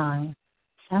young,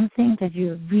 something that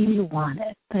you really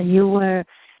wanted,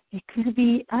 it could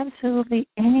be absolutely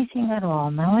anything at all,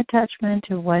 no attachment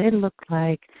to what it looked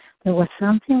like. There was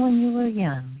something when you were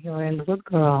young, you were a little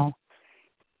girl,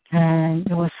 and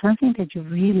there was something that you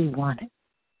really wanted.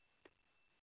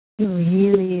 You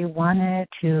really wanted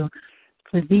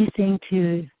for these things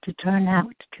to turn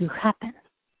out, to happen.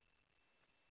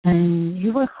 And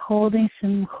you were holding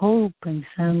some hope and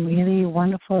some really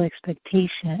wonderful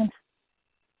expectation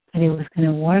that it was going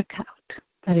to work out,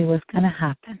 that it was going to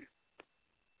happen.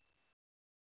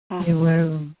 You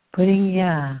were putting,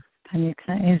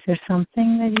 is there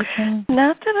something that you can?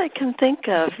 Not that I can think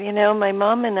of. My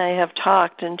mom and I have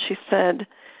talked, and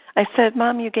I said,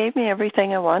 Mom, you gave me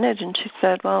everything I wanted. And she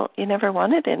said, well, you never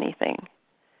wanted anything.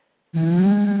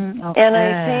 Okay. And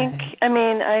I think,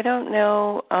 I don't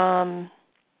know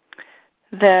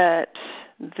that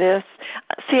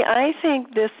I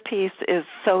think this piece is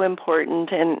so important,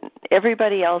 and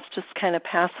everybody else just kind of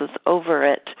passes over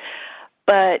it.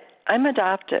 But I'm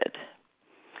adopted.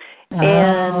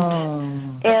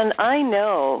 And I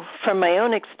know from my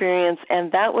own experience,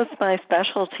 and that was my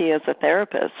specialty as a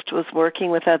therapist, was working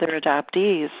with other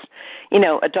adoptees,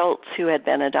 adults who had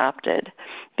been adopted,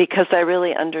 because I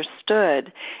really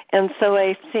understood. And so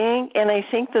I think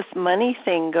this money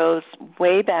thing goes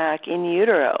way back in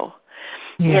utero.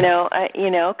 Yeah.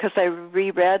 Because I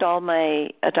reread all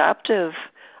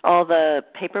the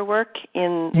paperwork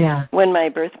when my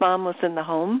birth mom was in the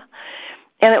home,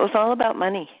 and it was all about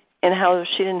money and how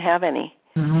she didn't have any.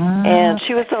 And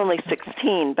she was only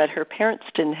 16, but her parents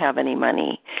didn't have any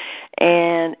money.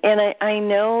 And I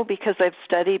know, because I've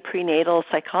studied prenatal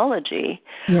psychology,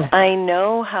 I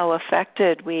know how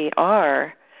affected we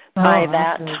are by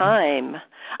that time.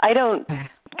 I don't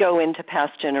go into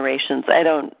past generations.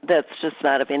 That's just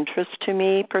not of interest to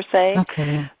me per se.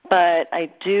 Okay. But I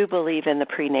do believe in the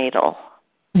prenatal.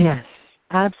 Yes,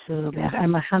 absolutely.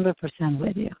 I'm 100%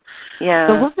 with you. Yeah.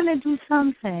 So we're going to do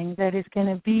something that is going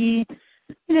to be,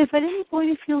 if at any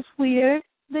point it feels weird,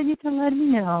 then you can let me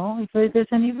know. If there's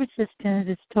any resistance,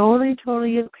 it's totally,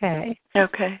 totally okay.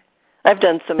 Okay. I've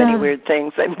done so many weird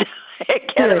things. I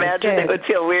can't imagine it would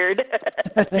feel weird.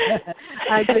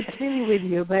 I agree with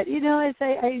you, but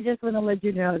I just want to let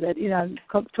you know that I'm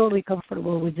totally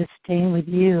comfortable with just staying with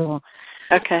you.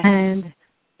 Okay. And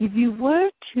if you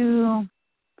were to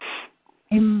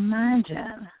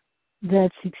imagine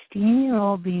that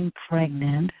 16-year-old being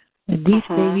pregnant with this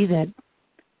baby that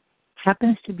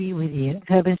happens to be with you,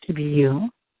 happens to be you.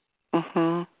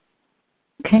 Mhm.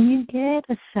 Can you get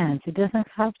a sense? It doesn't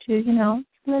have to,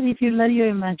 if you let your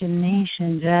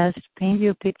imagination just paint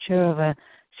you a picture of a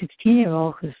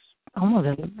 16-year-old who's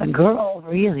almost a girl,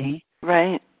 really.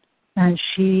 Right. And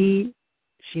she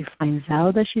finds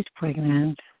out that she's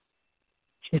pregnant.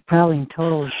 She's probably in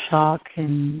total shock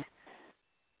and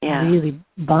really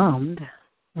bummed,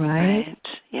 right? Right,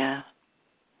 yeah.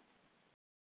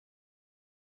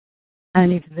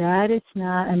 And if that is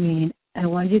not, I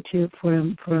want you to,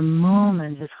 for a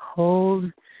moment, just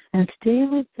hold and stay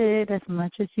with it as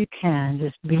much as you can,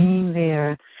 just being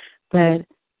there. But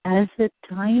as a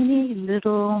tiny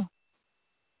little,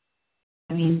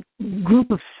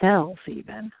 group of cells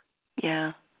even.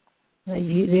 Yeah. There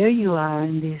you are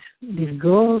in this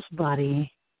girl's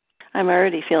body. I'm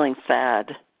already feeling sad.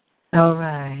 All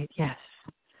right, yes.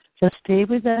 Just stay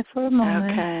with that for a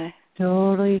moment. Okay.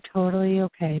 Totally, totally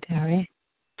okay, Teri.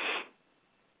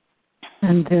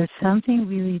 And there's something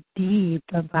really deep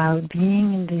about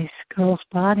being in this girl's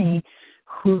body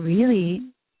who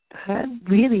really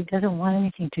doesn't want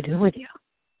anything to do with you.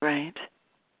 Right.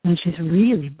 And she's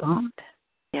really bummed.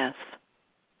 Yes.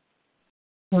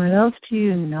 What else do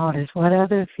you notice? What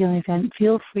other feelings? And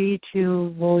feel free to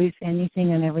voice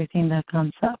anything and everything that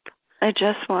comes up. I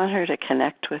just want her to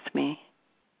connect with me.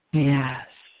 Yes.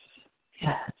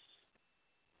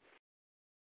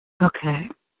 Okay.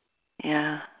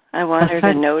 Yeah. I want her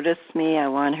to notice me. I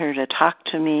want her to talk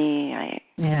to me.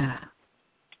 Yeah.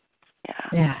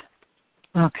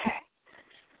 Okay.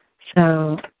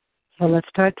 So let's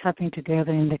start tapping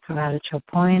together in the carotid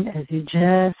point as you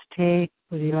just take,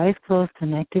 with your eyes closed,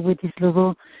 connected with this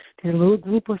little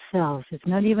group of cells. It's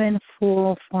not even a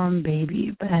full-formed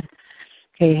baby, but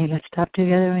okay, let's tap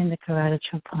together in the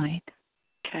carotid point.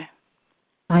 Okay.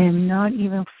 I am not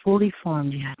even fully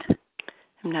formed yet.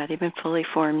 I'm not even fully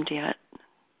formed yet.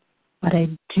 But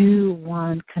I do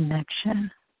want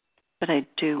connection.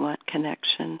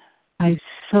 I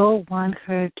so want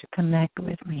her to connect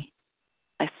with me.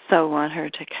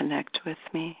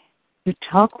 To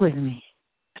talk with me.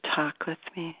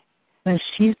 But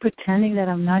she's pretending that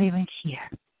I'm not even here.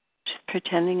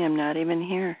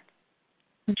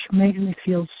 Which makes me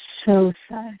feel so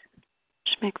sad.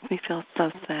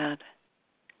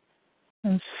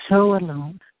 I'm so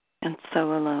alone.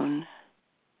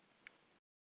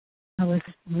 I was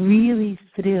really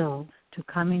thrilled to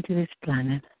come into this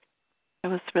planet.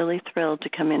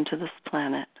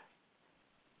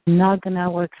 Not going to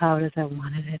work out as I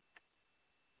wanted it.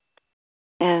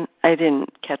 And I didn't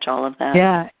catch all of that.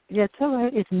 Yeah, it's all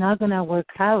right. It's not going to work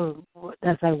out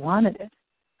as I wanted it.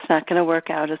 It's not going to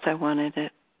work out as I wanted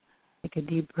it. Take a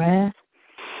deep breath.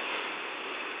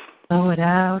 Blow it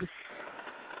out.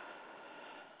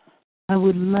 I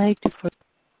would like to forgive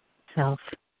myself.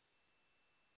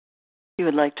 You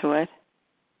would like to what?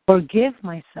 Forgive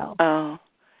myself. Oh,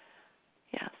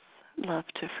 yes. Love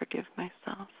to forgive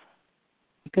myself.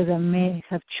 Because I may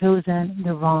have chosen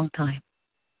the wrong time.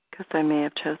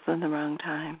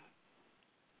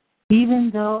 Even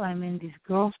though I'm in this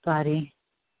girl's body.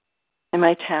 Am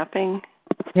I tapping?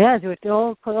 Yes, we're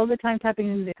all the time tapping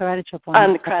in the carotid point.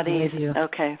 On the carotid.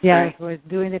 Okay. Yes, we're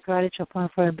doing the carotid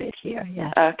point for a bit here.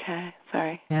 Yes. Okay.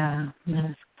 Sorry. Yeah,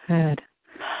 that's good.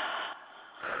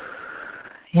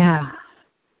 Yeah.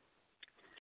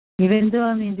 Even though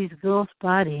I'm in this girl's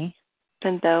body.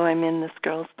 And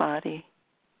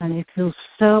I feel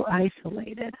so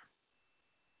isolated.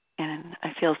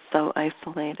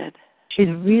 She's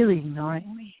really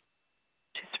ignoring me.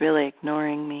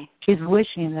 She's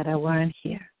wishing that I weren't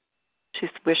here.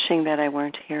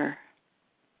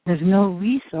 There's no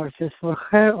resources for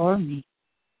her or me.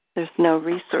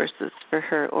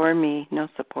 No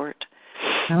support.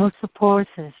 No support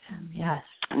system, yes.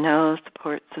 No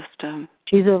support system.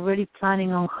 She's already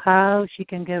planning on how she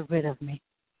can get rid of me.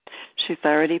 She's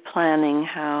already planning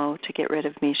how to get rid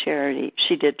of me.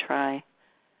 She did try.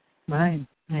 Right,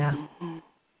 yeah. Mm-hmm.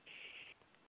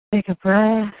 Take a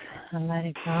breath and let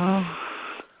it go.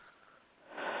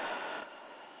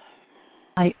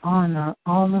 I honor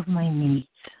all of my needs.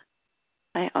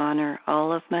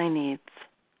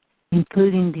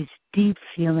 Including this deep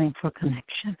feeling for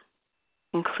connection.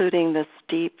 This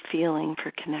deep need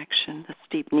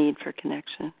for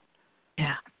connection.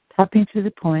 Yeah. Tapping through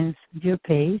the points at your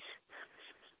pace.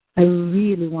 I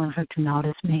really want her to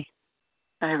notice me.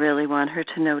 I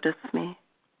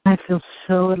feel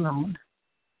so alone.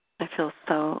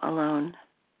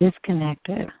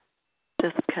 Disconnected.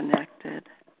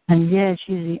 And yet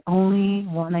she's the only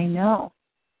one I know.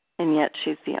 And yet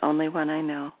she's the only one I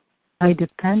know. I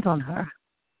depend on her.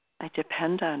 I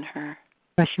depend on her.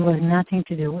 But she wants nothing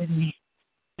to do with me.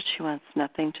 But she wants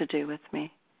nothing to do with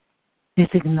me. She's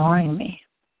ignoring me.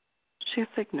 She's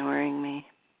ignoring me.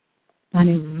 And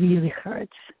it really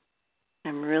hurts.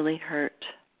 I'm really hurt.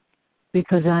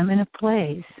 Because I'm in a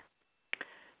place.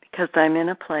 Because I'm in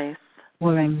a place.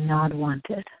 Where I'm not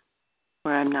wanted.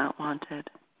 Where I'm not wanted.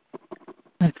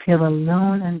 I feel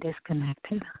alone and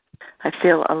disconnected. I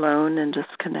feel alone and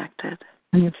disconnected.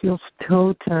 And it feels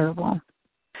so terrible.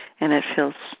 And it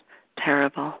feels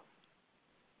terrible.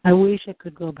 I wish I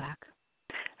could go back.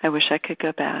 I wish I could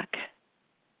go back.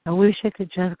 I wish I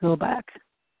could just go back.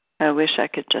 I wish I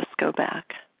could just go back.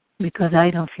 Because I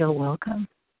don't feel welcome.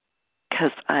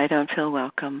 Because I don't feel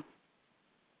welcome.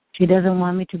 She doesn't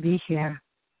want me to be here.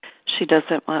 She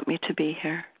doesn't want me to be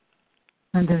here.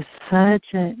 And there's such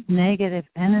a negative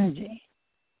energy.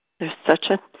 There's such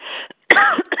a,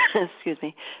 excuse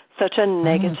me, such a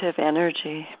negative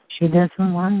energy. She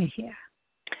doesn't want me here.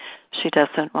 She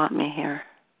doesn't want me here.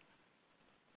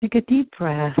 Take a deep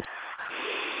breath.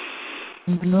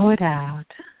 And blow it out.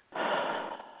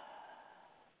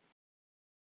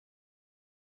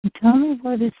 And tell me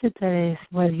what is it that is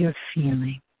what you're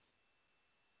feeling.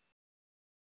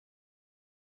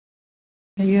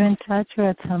 Are you in touch, or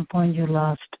at some point you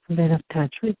lost a bit of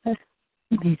touch with it?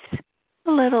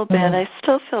 A little bit. I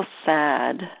still feel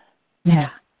sad. Yeah.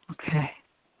 Okay.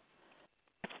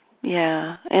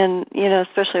 Yeah. And,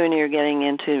 especially when you're getting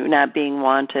into not being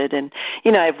wanted. And,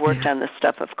 I've worked on this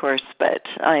stuff, of course, but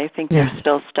I think there's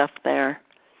still stuff there.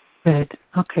 Good.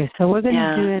 Okay. So we're going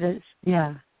to do it as,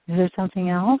 Is there something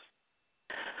else?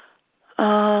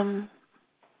 I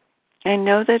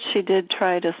know that she did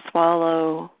try to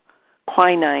swallow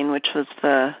quinine, which was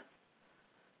the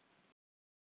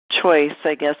choice,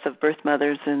 I guess, of birth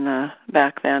mothers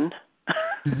back then.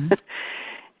 Mm-hmm.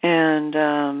 And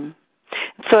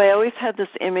so I always had this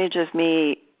image of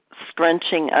me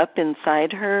scrunching up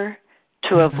inside her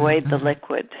to avoid the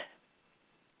liquid.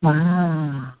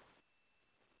 Wow.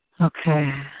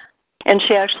 Okay. And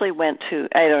she actually went to,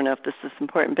 I don't know if this is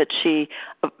important, but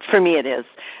for me it is,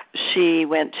 she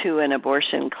went to an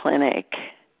abortion clinic.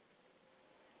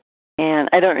 And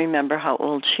I don't remember how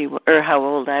old how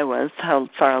old I was, how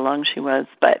far along she was,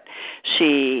 but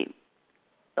she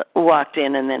walked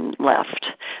in and then left.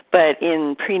 But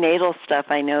in prenatal stuff,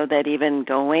 I know that even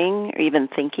going or even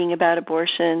thinking about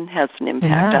abortion has an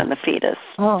impact on the fetus.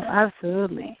 Oh,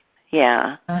 absolutely.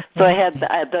 Yeah. Absolutely. So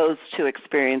I had those two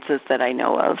experiences that I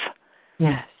know of.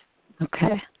 Yes.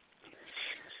 Okay.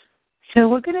 So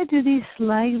we're going to do these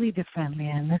slightly differently,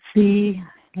 and let's see.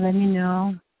 Let me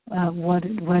know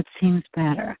what seems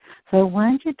better. So I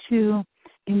want you to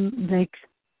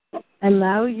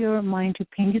allow your mind to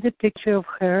paint you the picture of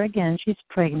her again. She's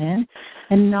pregnant,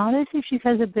 and notice if she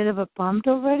has a bit of a bump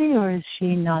already, or is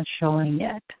she not showing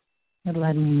yet?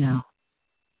 Let me know.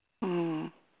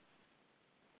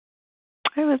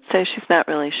 I would say she's not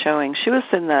really showing. She was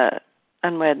in the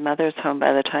unwed mother's home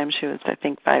by the time she was, I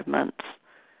think, 5 months,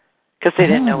 because they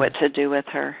didn't know what to do with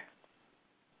her.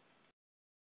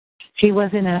 She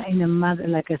was in a mother,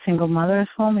 like a single mother's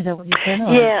home. Is that what you said?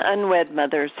 Or? Yeah, unwed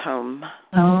mother's home.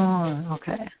 Oh,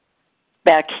 okay.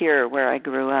 Back here where I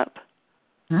grew up.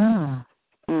 Oh.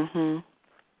 Mhm.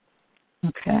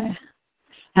 Okay.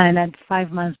 And at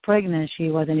 5 months pregnant, she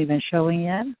wasn't even showing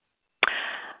yet?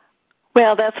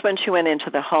 Well, that's when she went into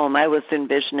the home. I was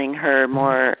envisioning her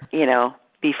more,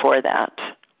 before that.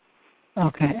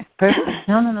 Okay. Perfect.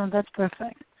 No, that's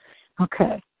perfect.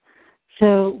 Okay.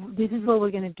 So this is what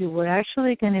we're going to do. We're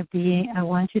actually going to I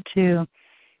want you to,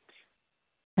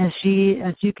 as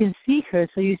you can see her,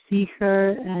 so you see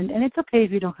her, and it's okay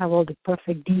if you don't have all the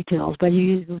perfect details, but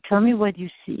you tell me what you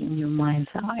see in your mind's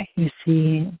eye. You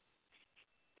see.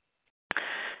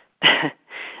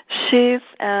 She's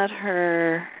at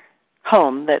her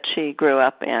home that she grew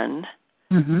up in.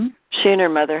 Mm-hmm. She and her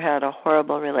mother had a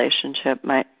horrible relationship.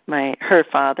 Her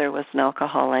father was an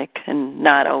alcoholic and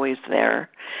not always there.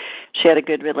 She had a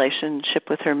good relationship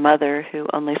with her mother, who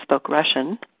only spoke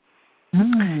Russian.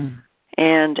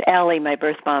 And Allie, my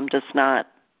birth mom, did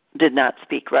not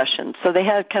speak Russian. So they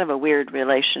had kind of a weird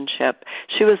relationship.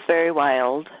 She was very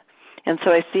wild. And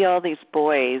so I see all these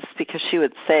boys, because she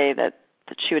would say that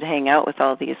she would hang out with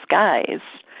all these guys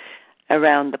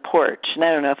around the porch. And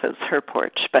I don't know if it was her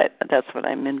porch, but that's what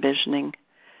I'm envisioning.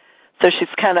 So she's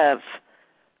kind of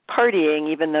partying,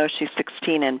 even though she's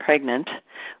 16 and pregnant,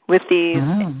 with these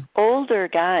older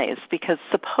guys, because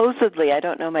supposedly, I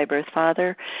don't know my birth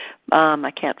father,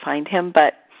 I can't find him,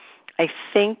 but I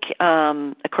think,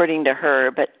 according to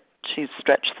her, but she's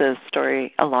stretched the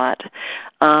story a lot.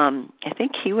 I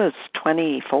think he was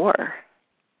 24.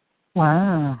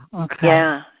 Wow. Okay.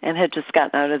 Yeah, and had just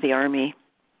gotten out of the Army.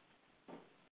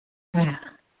 Yeah.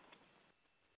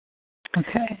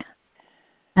 Okay.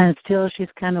 And still she's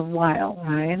kind of wild,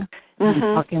 right? Mm-hmm.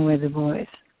 Talking with the boys.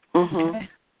 Mm-hmm.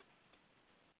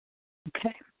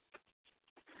 Okay.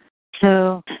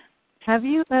 So have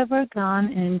you ever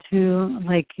gone into,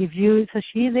 like, so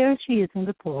she is in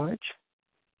the porch,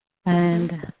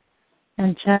 and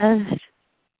just,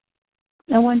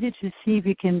 I wanted to see if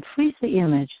you can freeze the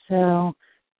image. So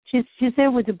she's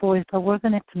there with the boys, but we're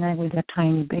going to connect with a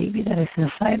tiny baby that is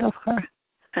inside of her.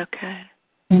 Okay.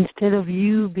 Instead of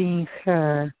you being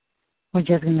her, we're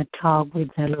just going to talk with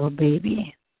that little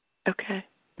baby. Okay.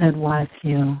 That was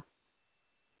you.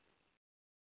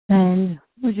 And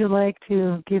would you like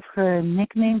to give her a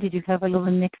nickname? Did you have a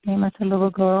little nickname as a little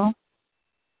girl?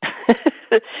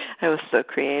 I was so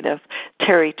creative.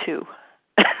 Teri 2.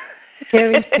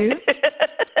 Teri 2?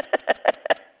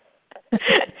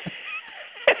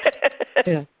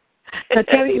 Yeah. So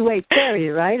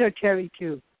Teri, right? Or Teri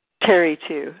 2? Teri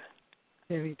 2.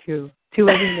 Teri 2. 2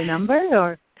 as in the number,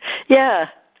 or? Yeah.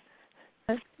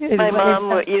 My What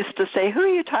mom used to say, "Who are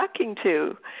you talking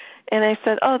to?" And I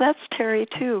said, "Oh, that's Teri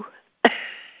 2."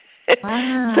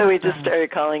 Wow. So we just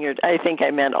started calling her. I think I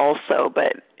meant also,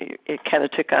 but it kind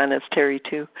of took on as Teri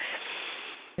 2.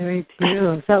 Teri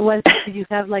 2. So did you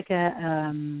have like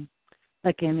an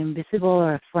invisible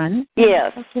or a friend?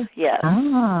 Yes. Yes.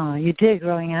 Oh, you did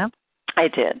growing up? I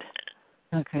did.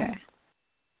 Okay.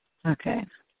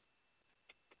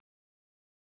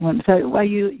 So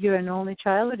you're an only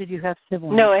child, or did you have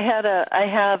siblings? No, I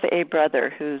have a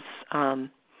brother who's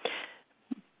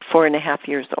 4.5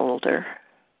 years older.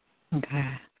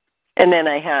 Okay. And then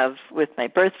I have, with my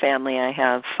birth family, I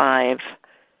have 5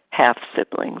 half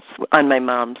siblings on my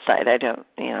mom's side. I don't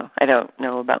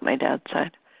know about my dad's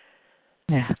side.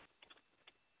 Yeah.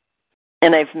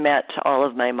 And I've met all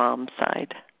of my mom's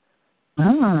side.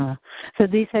 Ah, so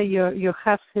these are your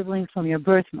half siblings from your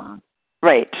birth mom.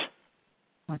 Right.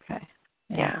 Okay.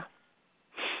 Yeah.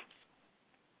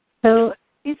 So,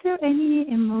 is there any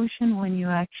emotion when you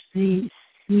actually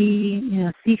see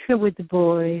her with the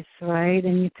boys, right,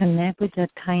 and you connect with that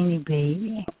tiny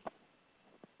baby,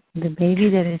 the baby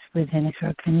that is within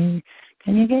her? Can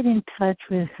you get in touch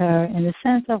with her in the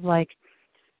sense of, like,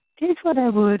 here's what I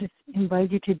would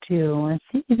invite you to do, and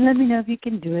let me know if you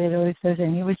can do it or if there's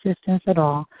any resistance at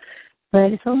all.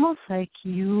 But it's almost like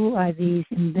you are these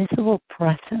invisible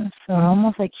presence, or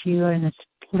almost like you are in a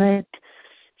split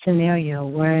scenario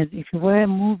where if you were a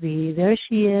movie, there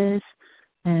she is,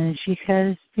 and she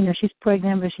has, she's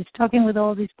pregnant, but she's talking with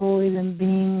all these boys and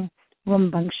being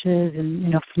rambunctious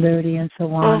and, flirty and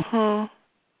so on.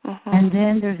 Mm-hmm. Mm-hmm. And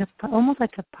then there's almost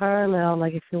like a parallel,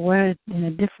 like if you were in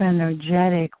a different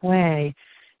energetic way,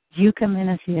 you come in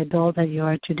as the adult that you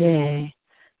are today,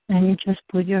 and you just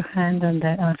put your hand on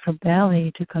her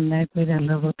belly to connect with that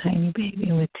little tiny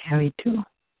baby, with Teri 2.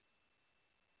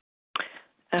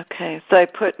 Okay, so I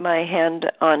put my hand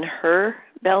on her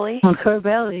belly? On her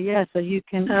belly, yeah, so you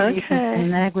can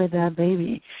connect with that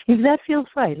baby. If that feels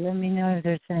right, let me know if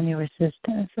there's any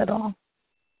resistance at all.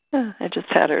 I just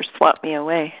had her swap me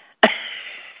away.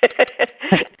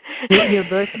 Your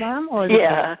birth mom? Or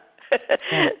yeah.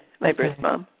 Yeah. My birth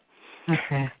mom.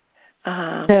 Okay.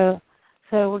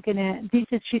 So we're going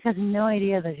to, she has no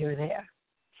idea that you're there.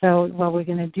 So what we're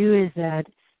going to do is that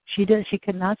she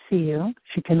cannot see you.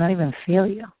 She cannot even feel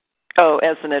you. Oh,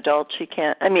 as an adult, she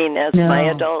can't. I mean, as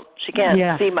my adult, she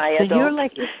can't see my adult. So you're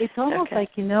like, it's almost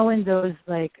like, in those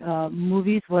like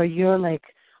movies where you're like,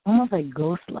 almost like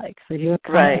ghost-like. So you're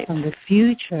coming from the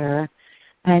future,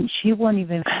 and she won't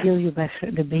even feel you, but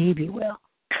the baby will.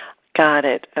 Got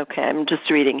it. Okay, I'm just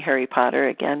reading Harry Potter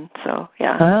again, so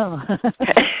yeah. Oh.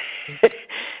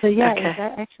 So yeah, okay. Is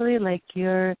that actually like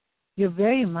you're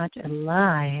very much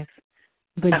alive,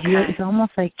 but it's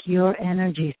almost like your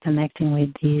energy is connecting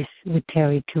with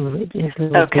Teri 2, with this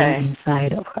little baby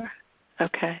inside of her.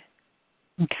 Okay.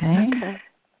 Okay.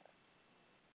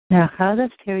 Now, how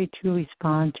does Teri 2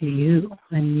 respond to you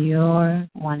when you're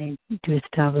wanting to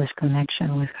establish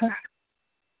connection with her?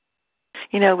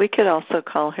 We could also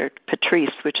call her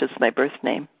Patrice, which is my birth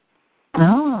name.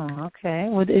 Oh, okay.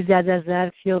 Well, does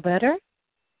that feel better?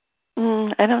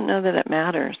 I don't know that it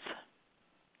matters.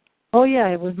 Oh, yeah,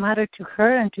 it would matter to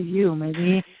her and to you.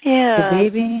 Maybe the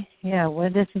baby,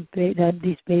 what does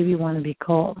this baby want to be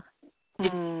called?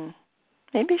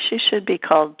 Maybe she should be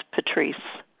called Patrice.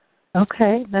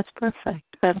 Okay, that's perfect.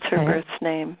 That's her birth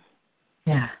name.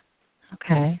 Yeah,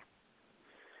 okay.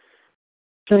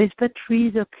 So is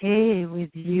Patrice okay with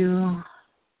you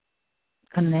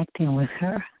connecting with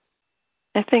her?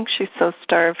 I think she's so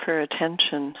starved for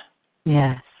attention.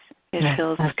 Yes. It yes,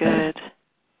 feels good. good.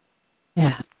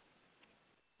 Yeah.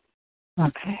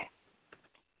 Okay.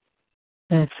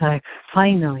 It's like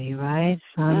finally, right?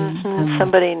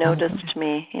 Somebody noticed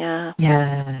me, yeah.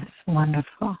 Yes,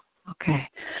 wonderful. Okay.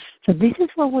 So this is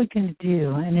what we're going to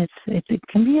do, and it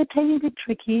can be a tiny bit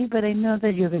tricky, but I know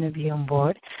that you're going to be on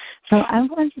board. So I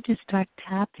want you to start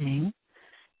tapping,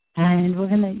 and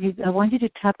I want you to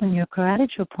tap on your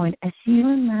courageous point as you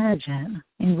imagine,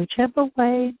 in whichever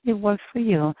way it works for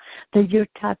you, that you're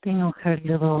tapping on her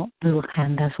little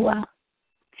hand as well.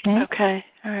 Okay? Okay,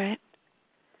 all right.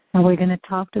 And we're going to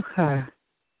talk to her.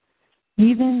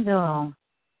 Even though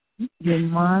your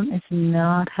mom is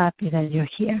not happy that you're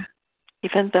here.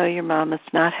 Even though your mom is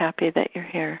not happy that you're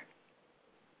here.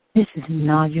 This is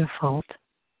not your fault.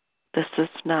 This is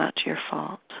not your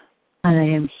fault. And I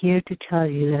am here to tell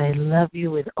you that I love you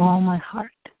with all my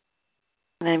heart.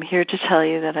 And I'm here to tell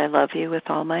you that I love you with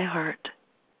all my heart.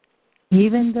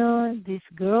 Even though this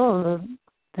girl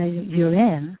that you're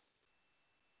in,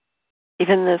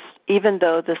 even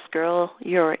though this girl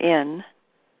you're in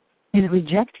is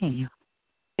rejecting you.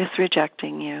 Is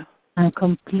rejecting you. And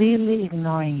completely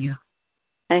ignoring you.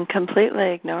 And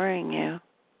completely ignoring you.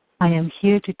 I am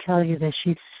here to tell you that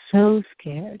she's so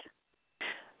scared.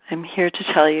 I'm here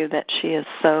to tell you that she is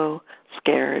so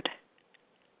scared.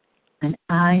 And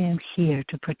I am here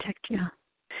to protect you.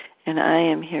 And I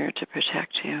am here to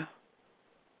protect you.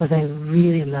 Because I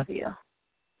really love you.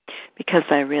 Because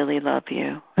I really love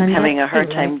you. I'm having a hard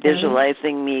time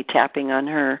visualizing me tapping on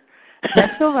her.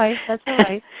 That's all right. That's all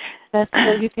right. That's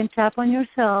so you can tap on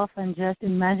yourself and just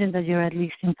imagine that you're at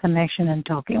least in connection and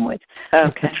talking with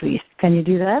Patrice. Can you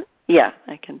do that? Yeah,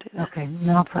 I can do that. Okay,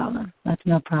 no problem. That's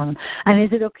no problem. And is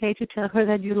it okay to tell her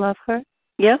that you love her?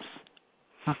 Yes.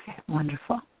 Okay,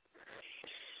 wonderful.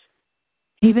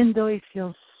 Even though it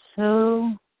feels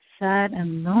so sad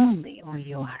and lonely where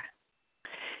you are.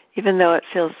 Even though it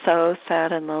feels so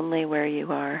sad and lonely where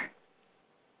you are.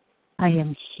 I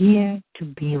am here to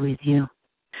be with you.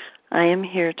 I am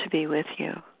here to be with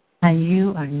you. And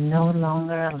you are no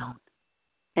longer alone.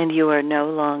 And you are no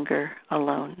longer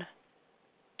alone.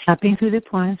 Tapping through the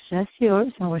points, just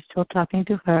yours, and we're still talking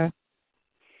to her.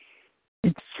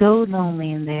 It's so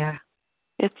lonely in there.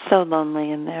 It's so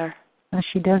lonely in there. And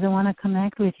she doesn't want to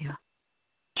connect with you.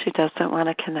 She doesn't want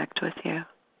to connect with you.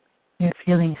 You're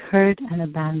feeling hurt and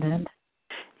abandoned.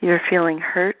 You're feeling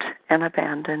hurt and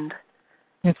abandoned.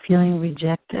 You're feeling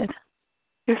rejected.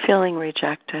 You're feeling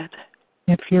rejected.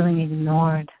 You're feeling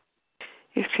ignored.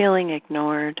 You're feeling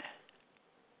ignored.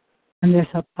 And there's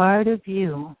a part of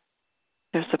you.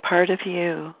 There's a part of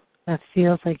you. That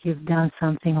feels like you've done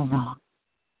something wrong.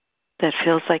 That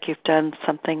feels like you've done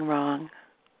something wrong.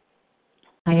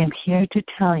 I am here to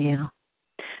tell you.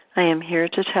 I am here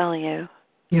to tell you.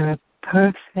 You're a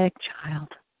perfect child.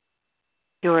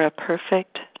 You're a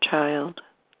perfect child.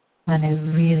 And I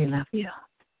really love you.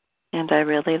 And I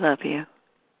really love you.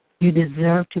 You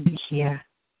deserve to be here.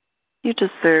 You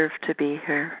deserve to be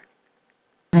here.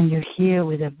 And you're here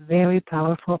with a very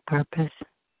powerful purpose.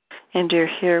 And you're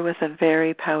here with a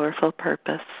very powerful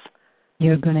purpose.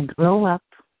 You're going to grow up.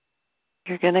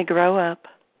 You're going to grow up.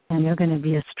 And you're going to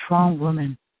be a strong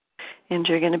woman. And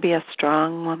you're going to be a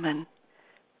strong woman.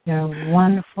 You're a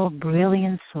wonderful,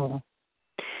 brilliant soul.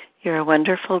 You're a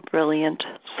wonderful, brilliant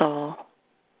soul.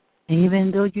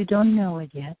 Even though you don't know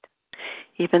it yet.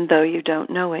 Even though you don't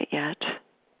know it yet.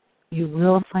 You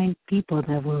will find people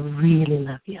that will really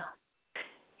love you.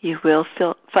 You will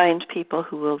find people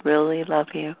who will really love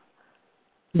you.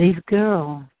 This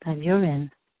girl that you're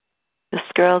in. This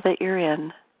girl that you're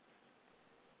in.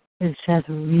 Is just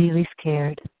really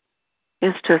scared.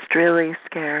 Is just really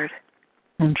scared.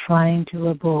 And trying to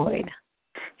avoid.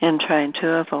 And trying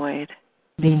to avoid.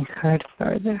 Being hurt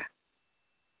further.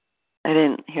 I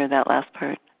didn't hear that last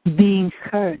part. Being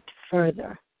hurt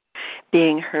further.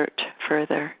 Being hurt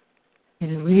further. Is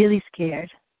really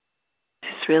scared.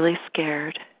 She's really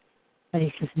scared. But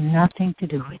it has nothing to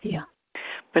do with you.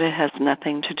 But it has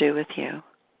nothing to do with you.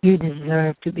 You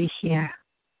deserve to be here.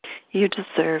 You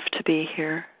deserve to be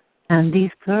here. And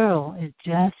this girl is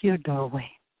just your doorway.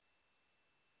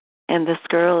 And this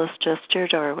girl is just your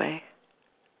doorway.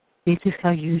 This is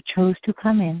how you chose to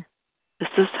come in. This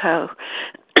is how,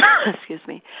 excuse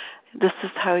me, this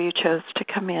is how you chose to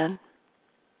come in.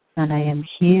 And I am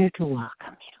here to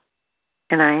welcome you.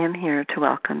 And I am here to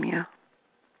welcome you.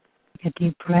 Take a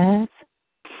deep breath.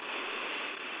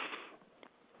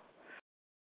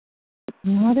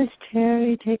 Notice,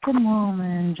 Teri, take a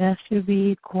moment just to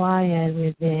be quiet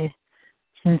with the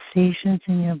sensations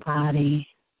in your body.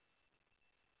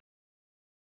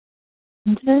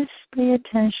 And just pay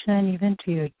attention even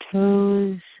to your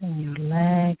toes and your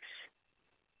legs,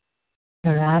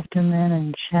 your abdomen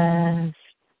and chest.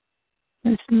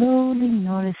 Just slowly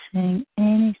noticing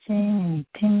anything, any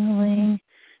tingling,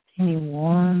 any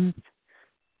warmth,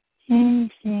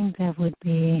 anything that would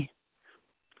be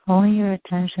calling your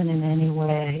attention in any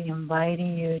way,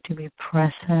 inviting you to be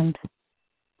present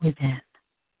within,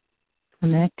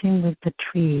 connecting with the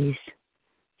trees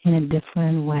in a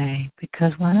different way.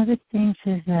 Because one of the things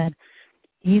is that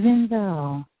even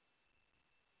though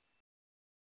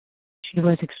she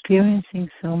was experiencing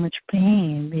so much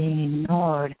pain, being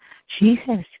ignored, she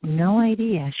had no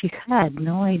idea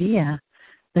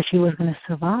that she was going to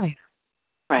survive.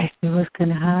 Right. That she was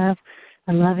going to have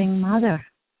a loving mother.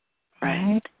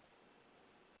 Right?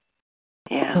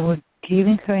 Yeah. So we're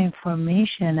giving her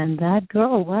information, and that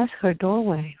girl was her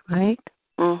doorway, right?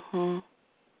 Mhm.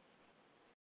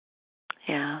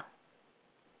 Yeah.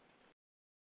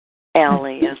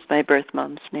 Allie is my birth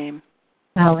mom's name.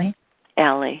 Allie?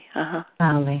 Allie.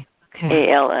 Allie.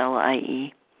 Okay.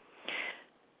 Allie.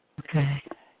 Okay.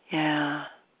 Yeah.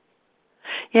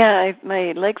 Yeah,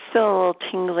 my legs feel a little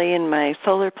tingly, and my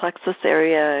solar plexus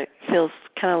area feels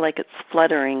kind of like it's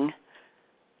fluttering.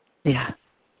 Yeah.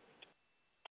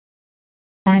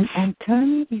 And tell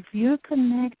me if you're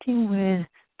connecting with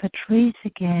Patrice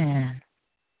again,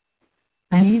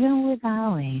 and even with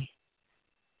Allie,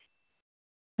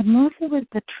 but mostly with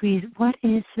Patrice, what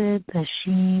is it that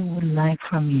she would like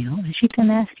from you? And she can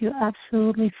ask you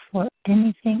absolutely for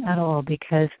anything at all,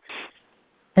 because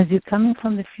as you're coming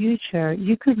from the future,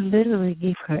 you could literally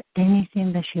give her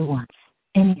anything that she wants.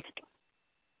 Anything.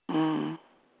 Mm.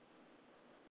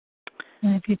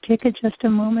 And if you take just a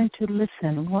moment to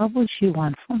listen, what would she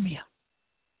want from you?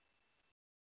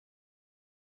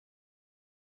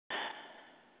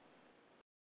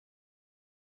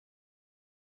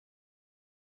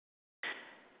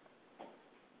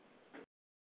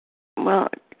 Well,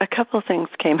 a couple of things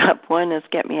came up. One is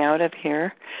get me out of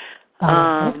here,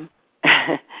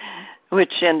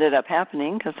 which ended up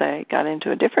happening because I got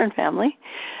into a different family.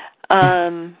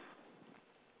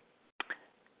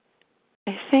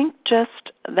 I think just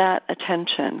that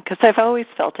attention, because I've always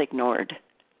felt ignored,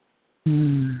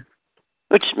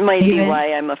 which might be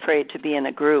why I'm afraid to be in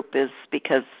a group, is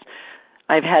because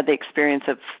I've had the experience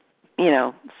of,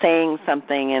 saying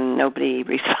something and nobody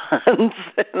responds.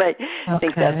 And I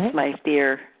think that's my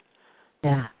fear.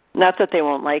 Yeah. Not that they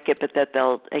won't like it, but that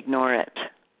they'll ignore it.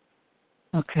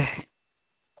 Okay.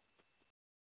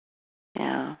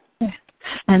 Yeah.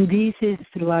 And this is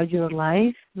throughout your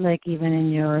life, like even in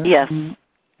your... Yes.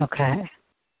 Okay.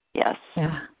 Yes.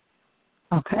 Yeah.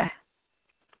 Okay.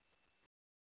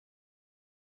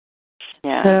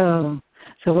 Yeah.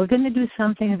 So we're going to do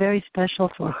something very special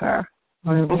for her.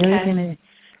 What we're going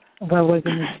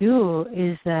to do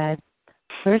is that,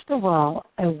 first of all,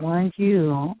 I want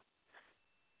you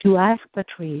to ask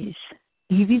Patrice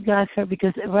if you got her,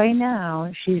 because right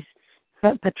now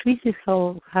Patrice is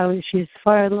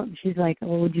she's like,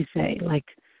 what would you say, like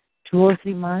 2 or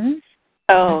 3 months?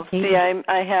 Oh, see,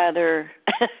 I had her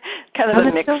kind of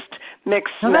a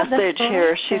mixed message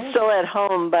here. She's still at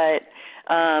home, but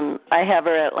I have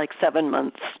her at like 7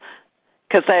 months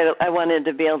because I wanted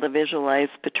to be able to visualize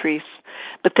Patrice.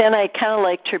 But then I kind of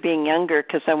liked her being younger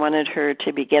because I wanted her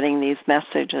to be getting these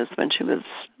messages when she was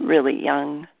really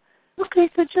young. Okay,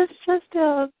 so just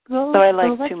go. So I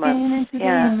like 2 months. Into the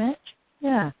image.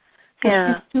 Yeah. So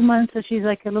she's 2 months, so she's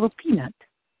like a little peanut.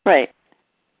 Right.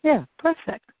 Yeah,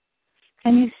 perfect.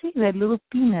 Can you see that little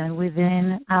peanut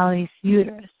within Allie's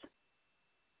uterus?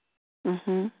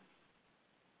 Mm-hmm.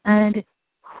 And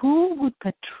who would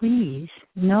Patrice,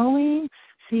 knowing,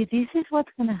 see, this is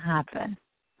what's going to happen.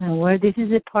 And where this is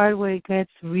the part where it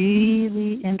gets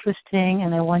really interesting,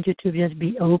 and I want you to just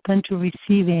be open to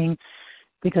receiving,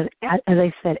 because, as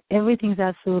I said, everything's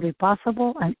absolutely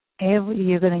possible, and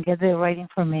you're going to get the right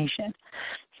information.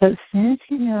 So since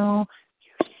you know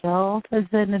yourself as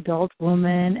an adult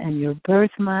woman and your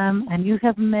birth mom, and you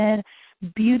have met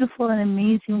beautiful and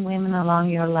amazing women along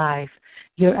your life,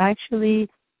 you're actually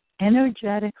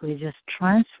energetically just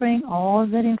transferring all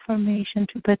that information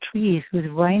to Patrice, who's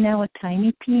right now a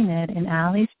tiny peanut in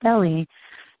Allie's belly.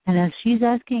 And as she's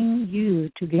asking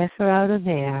you to get her out of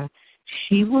there,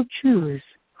 she will choose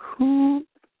whose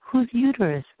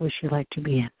uterus would she like to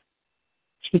be in.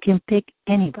 She can pick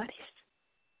anybody's.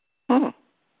 Hmm.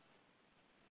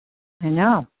 I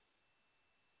know.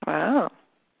 Wow.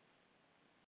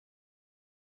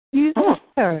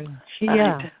 her?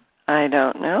 I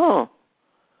don't know.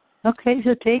 Okay,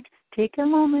 so take a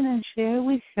moment and share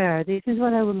with her. This is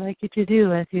what I would like you to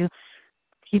do as you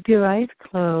keep your eyes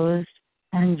closed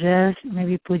and just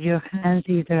maybe put your hands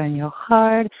either on your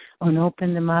heart or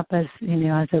open them up as,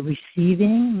 as a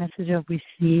receiving, message of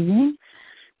receiving,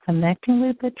 connecting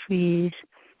with Patrice.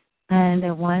 And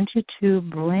I want you to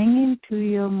bring into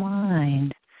your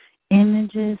mind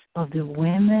images of the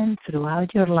women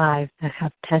throughout your life that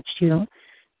have touched you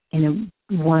in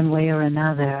one way or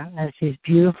another as these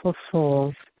beautiful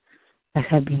souls that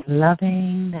have been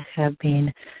loving, that have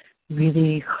been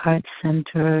really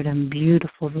heart-centered and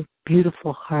beautiful,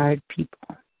 beautiful heart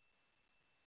people.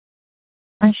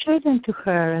 And show them to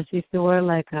her as if they were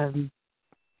like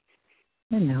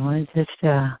it's just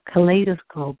a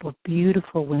kaleidoscope of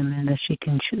beautiful women that she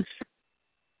can choose.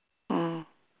 Mm.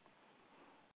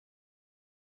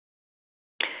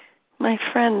 My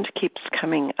friend keeps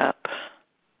coming up.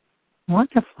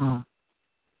 Wonderful.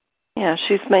 Yeah,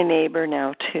 she's my neighbor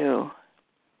now, too.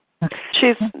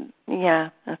 Okay.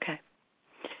 Okay.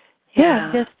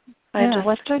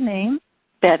 What's her name?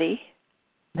 Betty.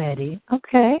 Betty,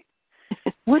 okay.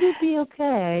 Would it be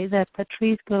okay that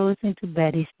Patrice goes into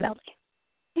Betty's belly?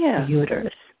 Yeah. The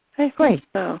uterus. I think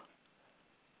so.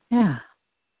 Yeah.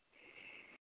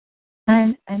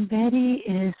 And Betty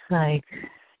is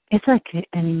it's like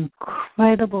an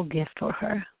incredible gift for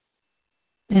her.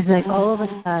 It's like all of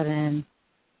a sudden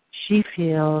she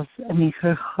feels,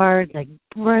 her heart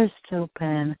bursts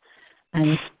open and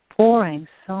it's pouring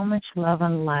so much love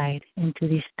and light into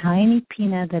this tiny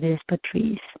peanut that is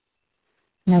Patrice.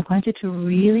 And I want you to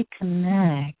really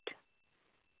connect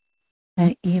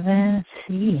and even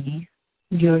see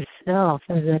yourself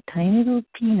as a tiny little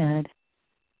peanut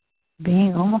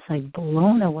being almost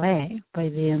blown away by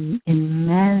the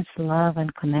immense love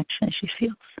and connection she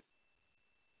feels.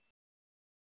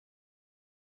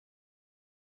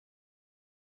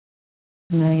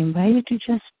 And I invite you to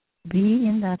just be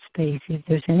in that space. If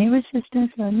there's any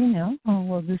resistance, let me know, or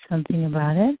we'll do something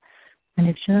about it. And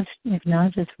if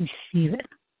not, just receive it.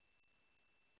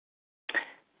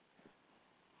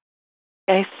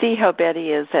 I see how Betty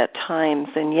is at times,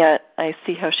 and yet I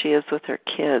see how she is with her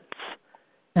kids.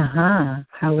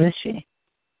 How is she?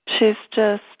 She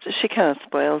kind of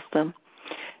spoils them.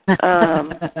 But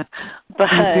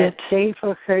it's okay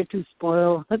for her to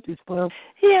spoil.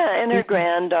 Yeah, and her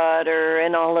granddaughter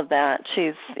and all of that.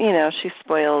 She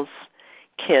spoils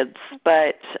kids,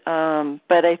 but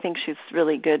I think she's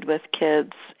really good with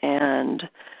kids. And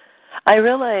I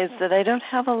realize that I don't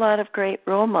have a lot of great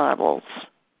role models.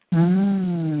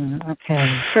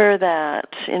 Okay. For that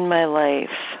in my life.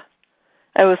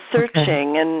 I was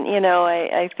searching, and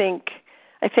I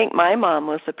think my mom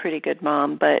was a pretty good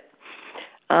mom, but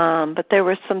there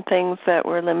were some things that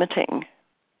were limiting.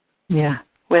 Yeah.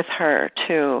 With her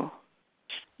too.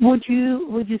 Would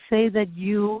you say that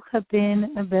you have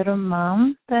been a better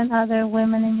mom than other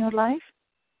women in your life?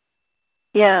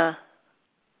 Yeah.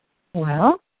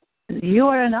 Well, you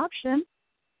are an option.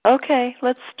 Okay,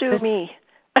 let's do me.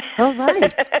 Oh,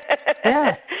 right.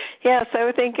 Yeah. Yes, I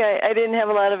would think I didn't have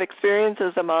a lot of experience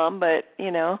as a mom, but,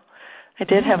 I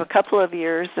did have a couple of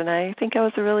years, and I think I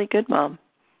was a really good mom.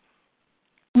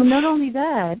 Well, not only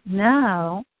that,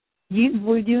 now,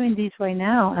 we're doing this right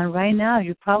now, and right now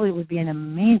you probably would be an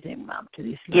amazing mom to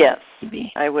this little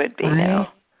baby. I would be right?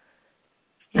 now.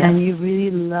 Yes. And you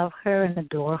really love her and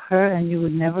adore her, and you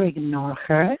would never ignore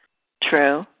her.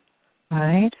 True.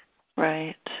 Right?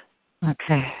 Right.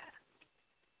 Okay.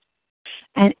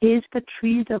 And is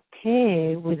Patrice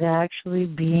okay with actually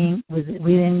being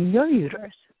within your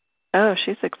uterus? Oh,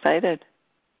 she's excited.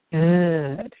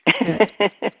 Good.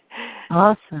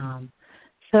 Awesome.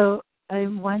 So I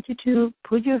want you to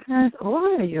put your hands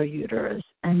over your uterus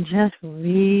and just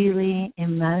really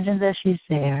imagine that she's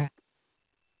there.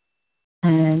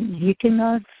 And you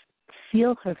cannot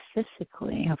feel her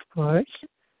physically, of course.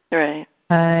 Right.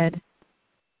 But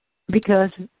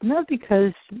not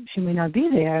because she may not be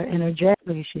there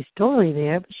energetically, she's totally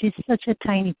there, but she's such a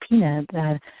tiny peanut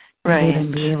that you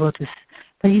wouldn't be able to,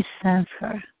 but you sense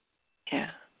her. Yeah.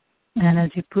 And as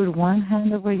you put one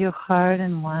hand over your heart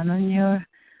and one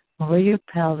over your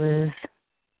pelvis,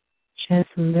 just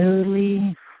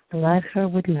literally flood her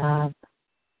with love.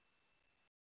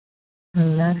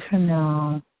 And let her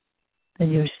know that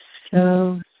you're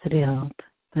so thrilled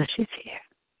that she's here.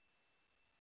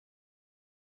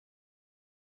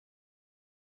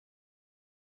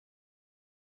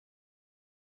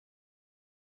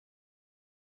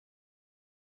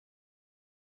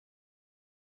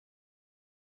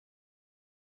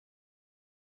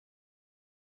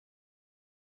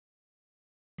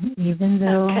 even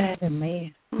though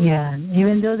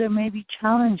even though there may be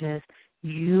challenges,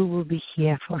 you will be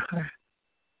here for her.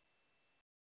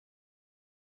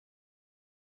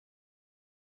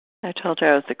 I told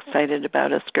her I was excited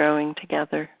about us growing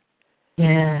together.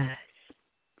 Yes.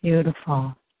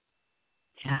 Beautiful.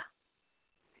 Yeah.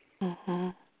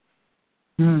 Mhm.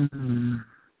 Mm-hmm.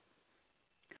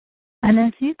 And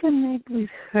as you connect with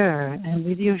her and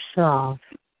with yourself,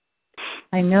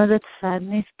 I know that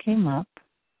sadness came up.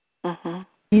 Mhm.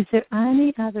 Is there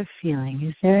any other feeling?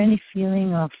 Is there any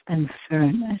feeling of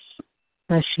unfairness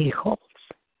that she holds?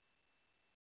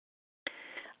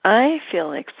 I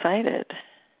feel excited.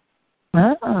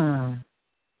 Ah,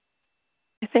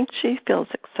 I think she feels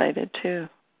excited too.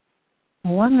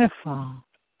 wonderful.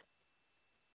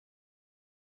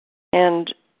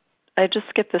 And I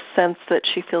just get the sense that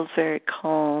she feels very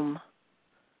calm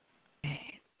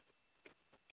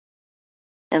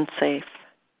and safe.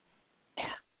 Yeah.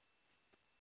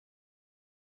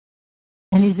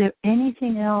 And is there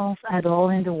anything else at all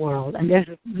in the world? And there's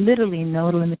literally no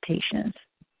limitations,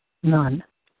 none.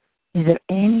 Is there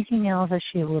anything else that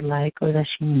she would like or that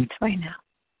she needs right now?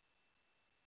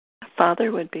 A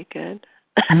father would be good.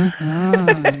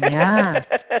 Mm-hmm. Yeah,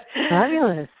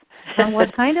 fabulous. And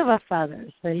what kind of a father?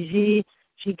 So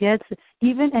she gets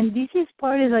even, and this is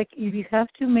part is like if you have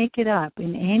to make it up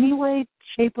in any way,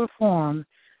 shape, or form,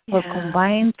 or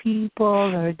combine people,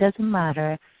 or it doesn't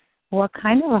matter. What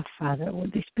kind of a father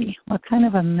would this be? What kind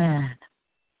of a man?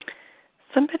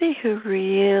 Somebody who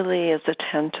really is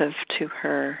attentive to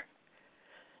her.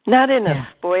 Not in a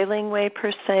spoiling way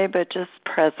per se, but just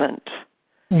present.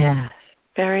 Yeah.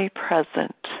 Very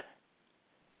present.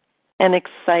 And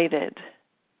excited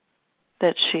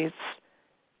that she's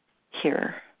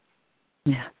here.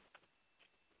 Yeah.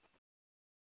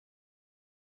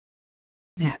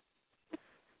 Yeah.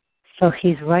 So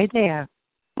he's right there.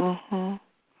 Mhm.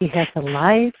 He has a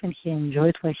life and he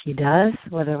enjoys what he does,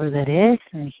 whatever that is,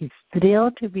 and he's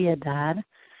thrilled to be a dad.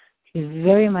 He's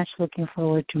very much looking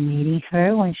forward to meeting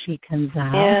her when she comes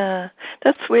out. Yeah,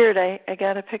 that's weird. I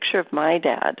got a picture of my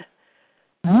dad,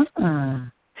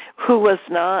 who was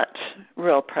not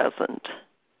real present.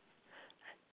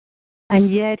 And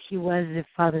yet he was the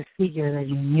father figure that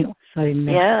you knew, so it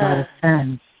makes a lot of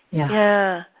sense. Yeah.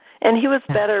 Yeah, and he was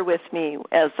better with me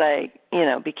as I,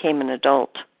 became an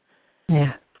adult.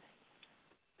 Yeah.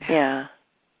 Yeah.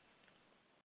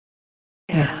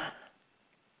 Yeah.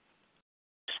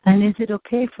 And is it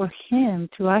okay for him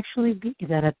to actually be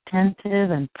that attentive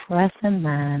and present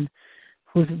man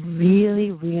who's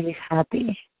really, really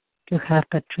happy to have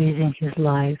Patrice in his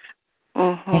life?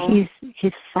 Mm-hmm. And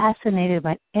he's fascinated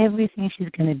by everything she's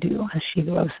going to do as she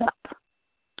grows up.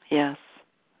 Yes.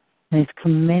 And he's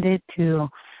committed to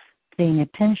paying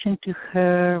attention to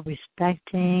her,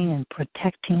 respecting and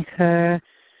protecting her.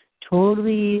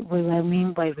 Totally, what I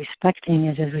mean by respecting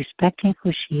is just respecting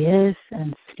who she is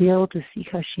and still to see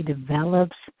how she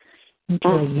develops into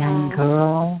a young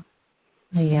girl,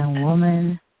 a young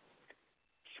woman,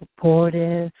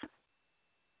 supportive,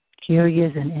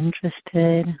 curious and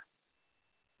interested,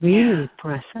 really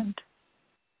present.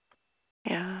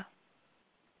 Yeah.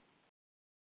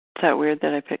 Is that weird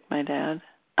that I picked my dad?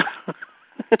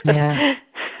 Yeah.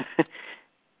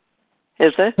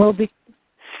 Is it? Well,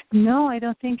 no, I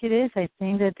don't think it is. I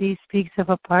think that this speaks of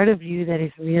a part of you that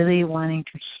is really wanting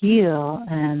to heal,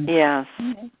 and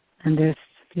and there's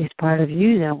this part of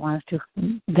you that wants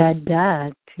that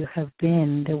dad to have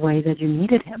been the way that you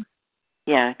needed him.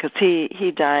 Yeah, because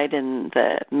he died in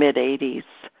the mid-'80s,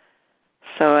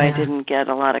 so I didn't get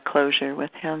a lot of closure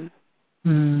with him.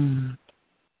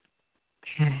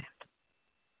 Okay.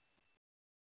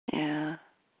 Yeah.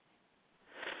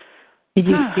 Did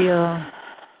you feel?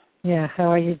 Yeah. How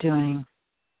are you doing?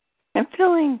 I'm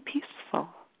feeling peaceful.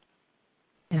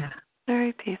 Yeah.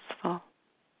 Very peaceful.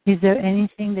 Is there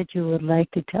anything that you would like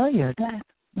to tell your dad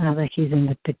now that he's in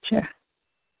the picture?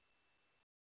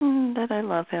 That I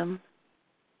love him.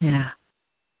 Yeah.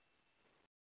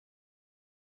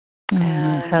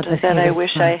 And that I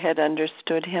wish I had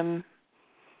understood him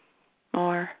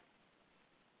more.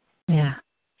 Yeah.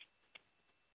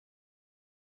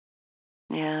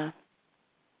 Yeah.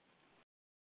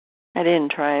 I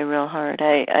didn't try real hard.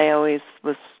 I always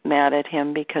was mad at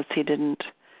him because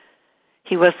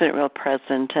he wasn't real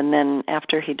present. And then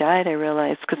after he died, I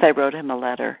realized, because I wrote him a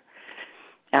letter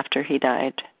after he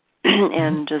died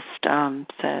and just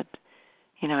said,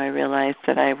 I realized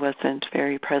that I wasn't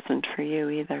very present for you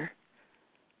either.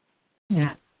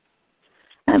 Yeah.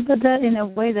 But that, in a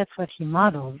way, that's what he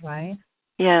modeled, right?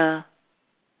 Yeah.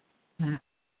 Yeah.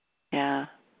 Yeah.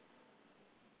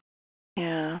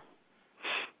 Yeah.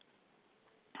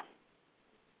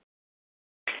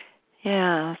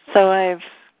 Yeah. So I've,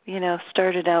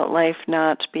 started out life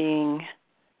not being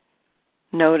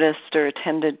noticed or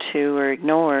attended to or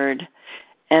ignored,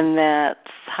 and that's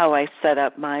how I set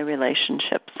up my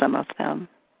relationships, some of them.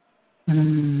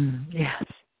 Yes.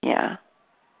 Yeah.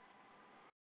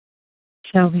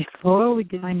 So before we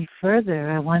go any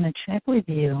further, I want to check with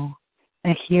you.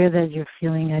 I hear that you're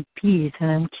feeling at peace,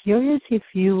 and I'm curious if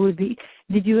you would be,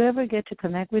 did you ever get to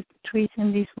connect with trees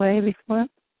in this way before?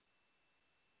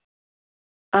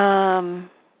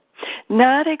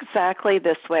 Not exactly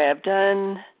this way. I've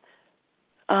done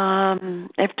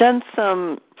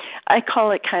some, I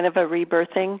call it kind of a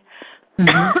rebirthing,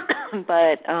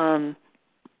 but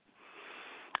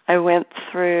I went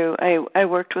through, I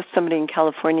worked with somebody in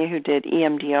California who did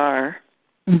EMDR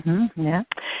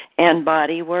and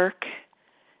body work.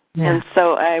 Yeah. And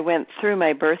so I went through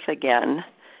my birth again,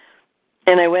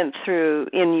 and I went through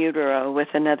in utero with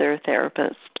another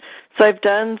therapist. So I've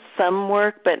done some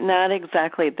work, but not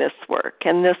exactly this work.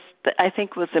 And this, I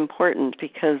think, was important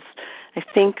because I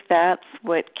think that's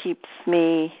what keeps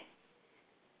me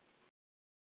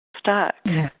stuck.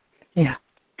 Yeah.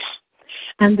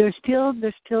 And there's still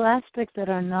aspects that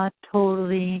are not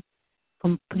totally,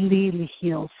 completely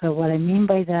healed. So what I mean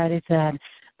by that is that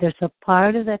there's a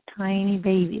part of that tiny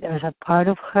baby, there's a part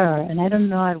of her, and I don't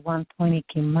know at one point it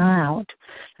came out,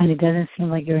 and it doesn't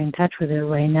seem like you're in touch with it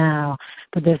right now,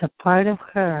 but there's a part of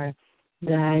her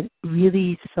that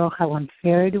really saw how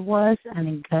unfair it was,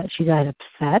 and she got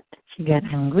upset, she got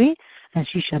angry, and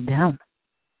she shut down.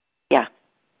 Yeah.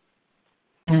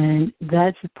 And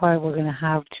that's the part we're going to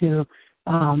have to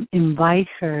invite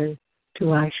her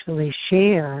to actually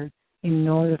share in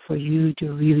order for you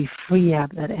to really free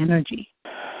up that energy,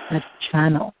 that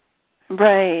channel.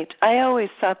 Right. I always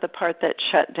thought the part that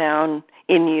shut down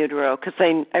in utero, because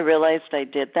I realized I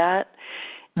did that,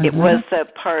 it was the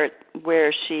part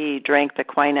where she drank the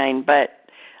quinine, but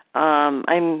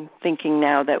I'm thinking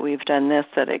now that we've done this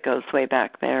that it goes way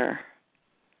back there.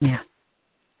 Yeah.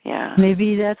 Yeah.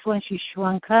 Maybe that's when she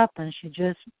shrunk up and she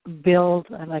just built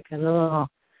like a little,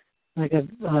 like a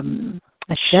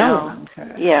shell around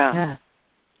her. Yeah.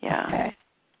 Okay.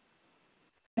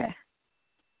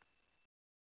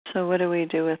 So what do we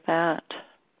do with that?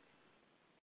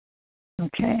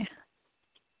 Okay.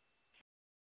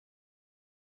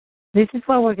 This is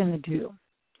what we're going to do.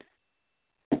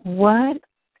 What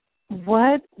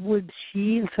would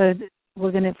she, so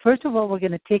we're going to, first of all, we're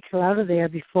going to take her out of there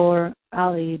before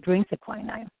Ali drinks the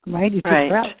quinine, right? You took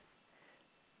her out.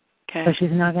 Okay. So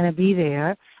she's not going to be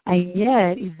there. And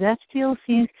yet, if that still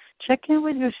seems, check in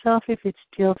with yourself if it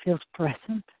still feels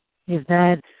present. If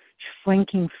that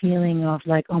shrinking feeling of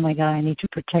like, oh my God, I need to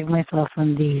protect myself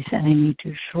from these and I need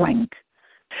to shrink.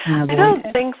 I don't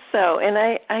think so. And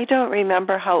I don't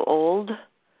remember how old.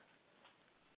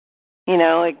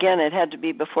 Again, it had to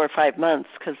be before 5 months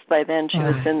because by then she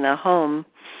was in the home.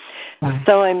 Right.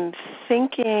 So I'm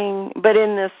thinking, but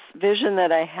in this vision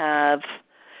that I have,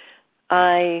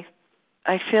 I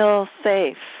feel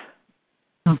safe.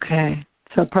 Okay.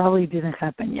 So it probably didn't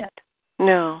happen yet.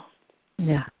 No.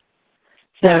 Yeah.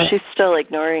 So no, she's still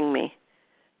ignoring me.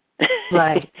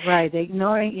 Right. The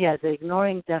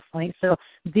ignoring definitely. So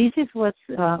this is what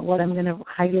I'm going to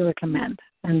highly recommend.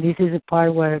 And this is the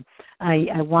part where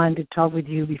I want to talk with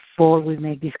you before we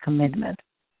make this commitment.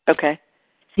 Okay.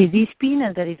 See, this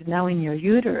peanut that is now in your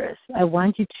uterus, I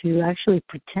want you to actually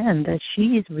pretend that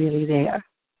she is really there.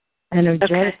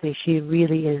 Energetically, she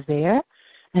really is there,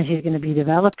 and she's going to be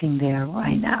developing there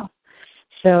right now.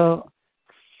 So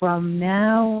from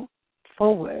now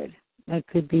forward, it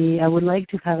could be, I would like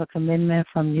to have a commitment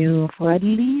from you for at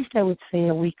least, I would say,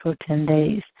 a week or 10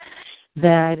 days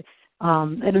that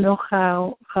I don't know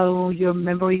how your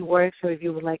memory works or if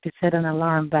you would like to set an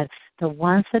alarm, but the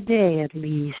once a day at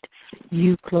least,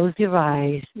 you close your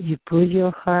eyes, you put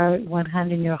your heart, one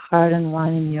hand in your heart and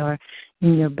one in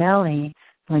your belly,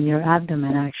 on your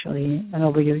abdomen actually, and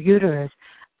over your uterus,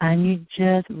 and you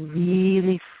just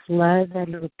really flood that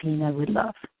little peanut with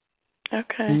love.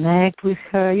 Okay. Connect with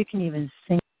her. You can even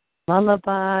sing a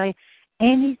lullaby,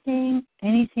 anything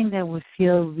that would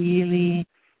feel really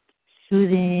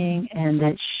soothing and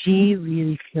that she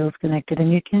really feels connected.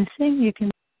 And you can sing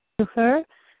to her,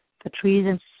 Patrice,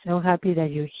 I'm so happy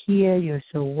that you're here. You're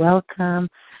so welcome.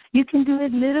 You can do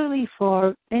it literally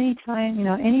for any time,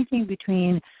 anything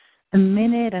between a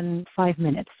minute and 5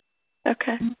 minutes.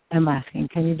 Okay. I'm asking,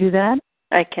 can you do that?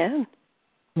 I can.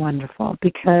 Wonderful,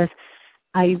 because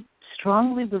I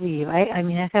strongly believe, I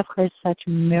have heard such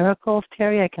miracles,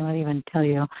 Teri, I cannot even tell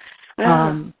you,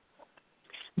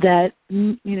 that,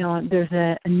 there's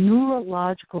a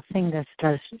neurological thing that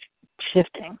starts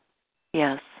shifting.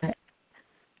 Yes.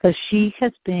 because she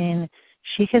has been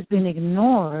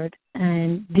ignored,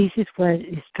 and this is what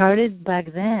it started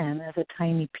back then as a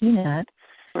tiny peanut,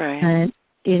 right? And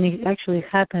it actually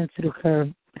happened through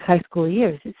her high school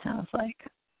years. It sounds like.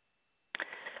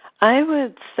 I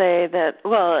would say that.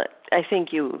 Well, I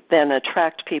think you then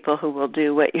attract people who will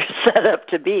do what you're set up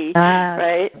to be,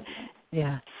 right?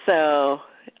 Yeah. So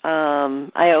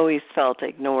I always felt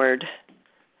ignored,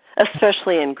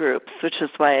 especially in groups, which is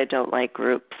why I don't like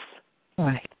groups.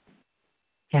 Right.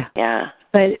 Yeah. Yeah.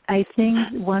 But I think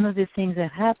one of the things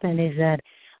that happened is that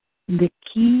the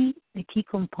key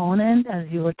component, as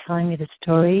you were telling me the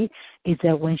story, is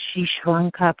that when she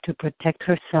shrunk up to protect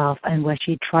herself, and what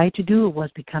she tried to do was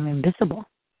become invisible.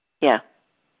 Yeah.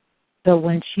 So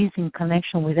when she's in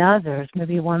connection with others,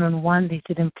 maybe one-on-one, this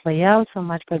didn't play out so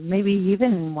much, but maybe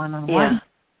even in one-on-one,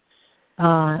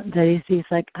 there is this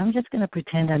like, I'm just going to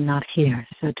pretend I'm not here,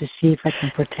 so to see if I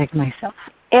can protect myself.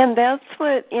 And that's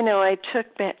what, I took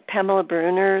Pamela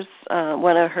Bruner's,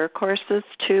 one of her courses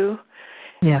too.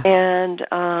 Yeah. And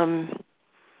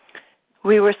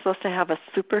we were supposed to have a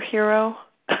superhero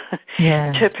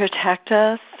to protect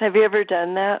us. Have you ever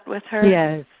done that with her?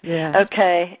 Yes. Yeah.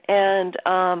 Okay. And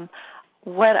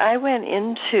what I went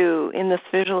into in this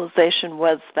visualization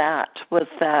was that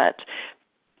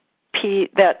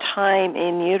time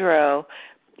in utero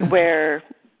where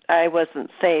I wasn't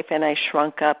safe and I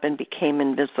shrunk up and became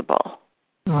invisible.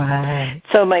 Right.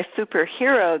 So my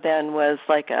superhero then was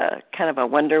like a kind of a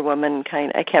Wonder Woman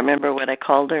kind. I can't remember what I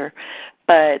called her,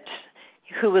 but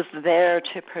who was there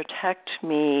to protect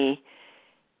me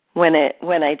when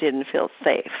I didn't feel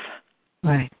safe.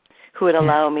 Right. Who would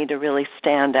allow me to really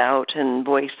stand out and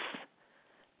voice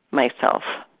myself.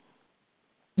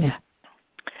 Yeah.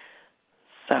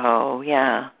 So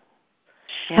yeah.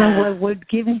 And what we're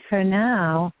giving her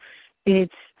now, in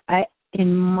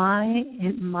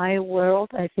my world,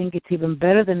 I think it's even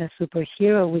better than a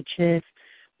superhero, which is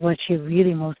what she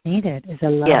really most needed, is a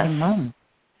loving mom.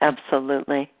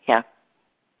 Absolutely, yeah.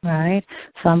 Right?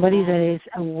 Somebody that is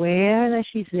aware that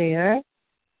she's there,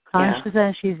 conscious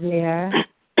that she's there,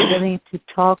 willing to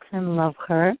talk and love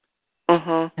her.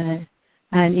 Mm-hmm.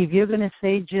 And if you're going to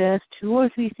say just 2 or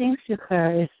 3 things to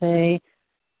her, is say,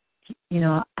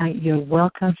 you're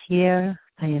welcome here.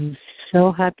 I am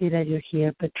so happy that you're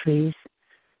here, Patrice.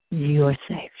 You're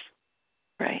safe.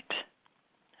 Right.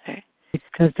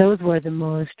 Because those were the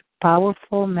most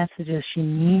powerful messages she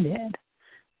needed,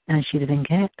 and she didn't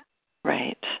get.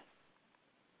 Right.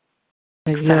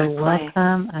 So you're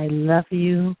welcome. I love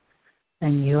you,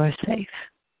 and you're safe.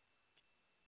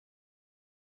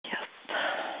 Yes.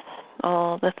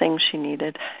 All the things she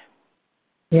needed.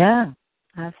 Yeah,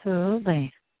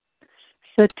 absolutely.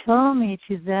 So tell me,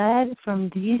 to that, from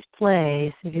this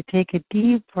place, if you take a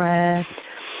deep breath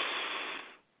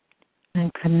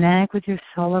and connect with your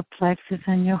solar plexus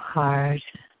and your heart,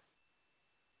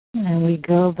 and we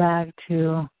go back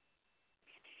to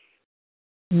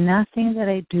nothing that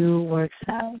I do works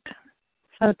out.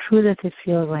 How true does it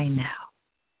feel right now?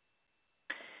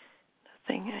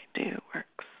 Nothing I do works.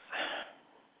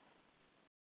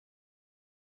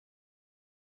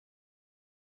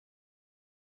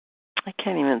 I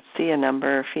can't even see a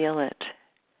number or feel it.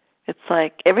 It's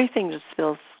like everything just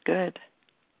feels good.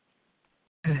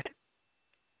 Good.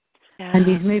 Yeah. And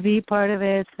this may be part of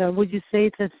it. So would you say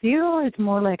it's a 0? It's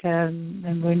more like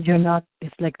and when you're not,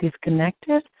 it's like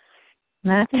disconnected?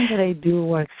 Nothing that I do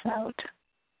works out.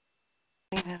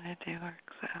 Nothing that I do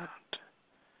works out.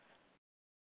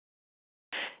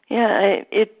 Yeah,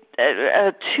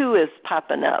 a 2 is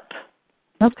popping up.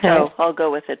 Okay. So I'll go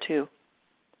with a 2.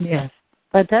 Yes.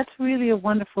 But that's really a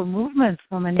wonderful movement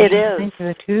from an 8 to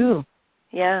a 2.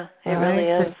 Yeah, it really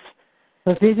is.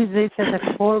 So this is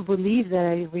a core belief that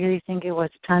I really think it was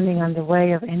standing on the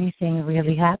way of anything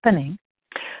really happening.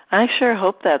 I sure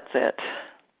hope that's it.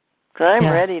 Because I'm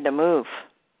ready to move.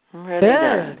 I'm ready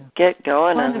to get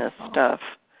going on this stuff.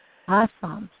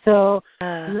 Awesome. So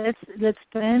let's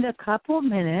spend a couple of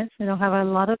minutes. We don't have a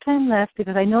lot of time left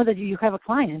because I know that you have a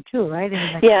client too, right?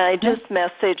 I just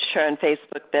messaged her on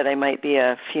Facebook that I might be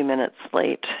a few minutes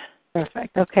late.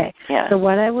 Perfect. Okay. Yeah. So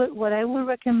what I would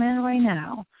recommend right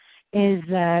now is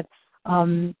that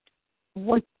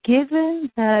given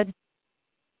that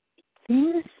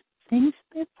things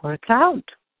may work out,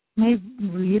 may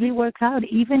really work out,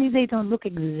 even if they don't look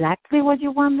exactly what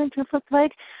you want them to look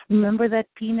like. Remember that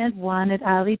Peanut wanted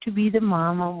Ali to be the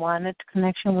mom and wanted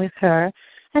connection with her.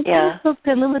 And things looked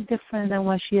a little different than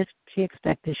what she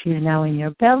expected. She's now in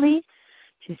your belly.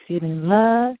 She's feeling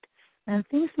loved. And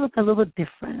things look a little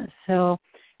different. So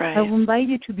I would invite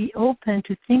you to be open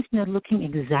to things not looking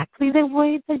exactly the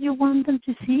way that you want them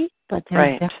to see, but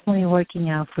they're definitely working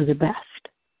out for the best.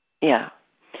 Yeah.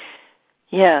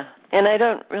 Yeah. And I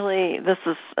don't really, this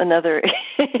is another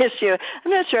issue.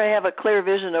 I'm not sure I have a clear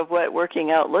vision of what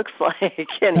working out looks like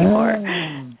anymore,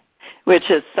 which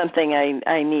is something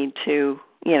I need to,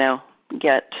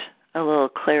 get a little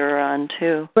clearer on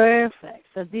too. Perfect.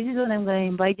 So this is what I'm going to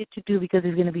invite you to do because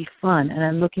it's going to be fun, and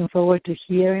I'm looking forward to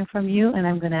hearing from you, and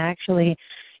I'm going to actually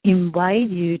invite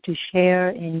you to share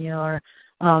in your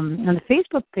on the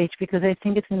Facebook page because I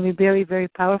think it's going to be very, very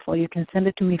powerful. You can send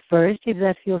it to me first if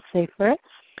that feels safer.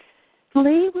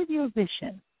 Play with your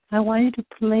vision. I want you to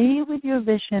play with your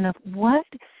vision of what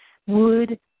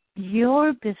would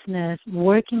your business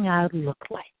working out look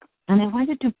like. And I want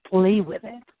you to play with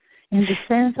it in the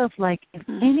sense of like if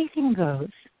anything goes,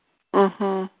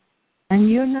 and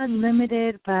you're not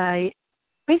limited by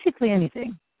basically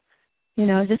anything,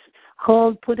 just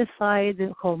put aside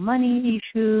the whole money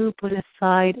issue, put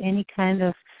aside any kind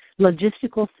of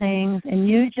logistical things, and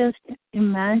you just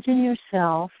imagine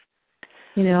yourself,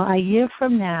 a year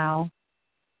from now,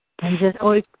 and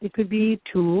or it could be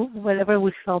 2, whatever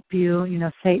would help you,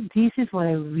 say, this is what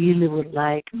I really would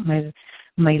like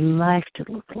my life to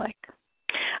look like.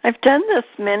 I've done this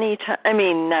many times. I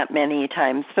mean, not many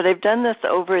times, but I've done this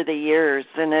over the years,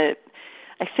 and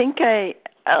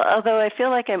although I feel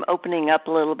like I'm opening up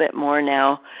a little bit more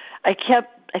now, I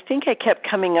think I kept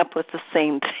coming up with the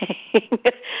same thing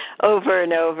over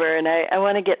and over, and I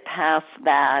want to get past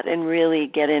that and really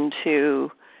get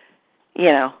into,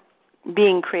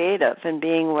 being creative and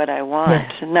being what I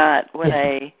want, not what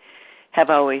I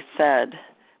have always said,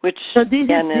 which, is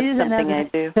something I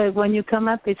do. So when you come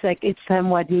up, it's like it's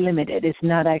somewhat limited. It's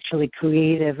not actually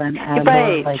creative and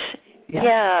right.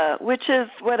 Which is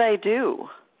what I do.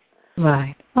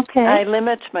 Right. Okay. I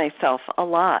limit myself a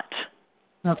lot.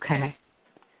 Okay.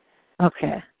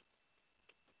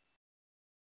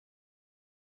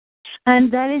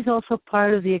 And that is also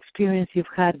part of the experience you've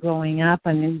had growing up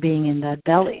and being in that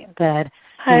belly. That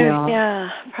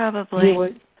probably.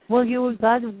 You were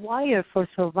God wired for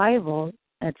survival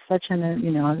at such a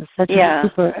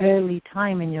super early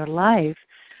time in your life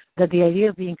that the idea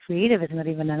of being creative is not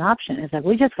even an option. It's like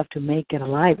we just have to make it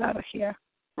alive out of here.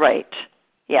 Right.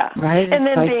 Yeah. Right. And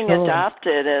then being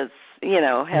adopted has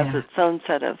its own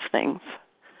set of things.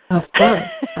 Of course.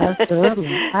 Absolutely.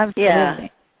 Yeah.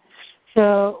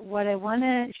 So what I want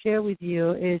to share with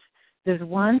you is there's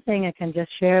one thing I can just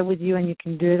share with you, and you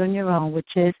can do it on your own, which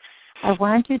is I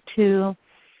want you to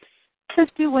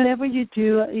just do whatever you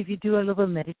do. If you do a little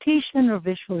meditation or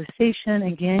visualization,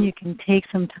 again, you can take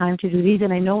some time to do these.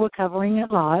 And I know we're covering a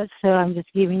lot, so I'm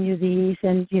just giving you these.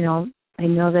 And, I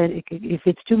know that if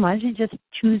it's too much, you just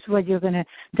choose what you're going to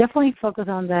definitely focus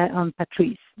on that, on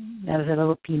Patrice. That is a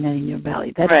little peanut in your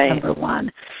belly. That's number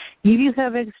one. If you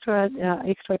have extra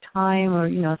time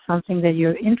or, something that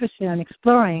you're interested in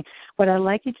exploring, what I'd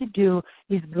like you to do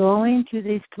is go into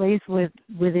this place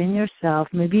within yourself.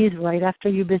 Maybe it's right after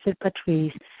you visit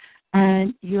Patrice,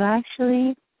 and you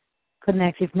actually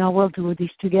connect. If not, we'll do this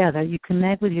together. You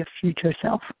connect with your future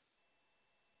self.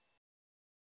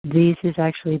 This is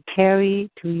actually Teri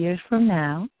 2 years from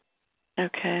now.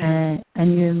 Okay.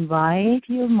 And you invite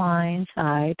your mind's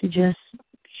eye to just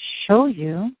show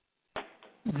you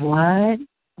where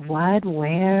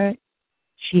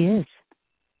she is.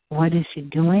 What is she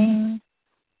doing?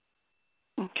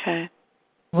 Okay.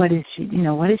 What is she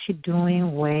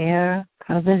doing? Where?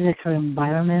 How does her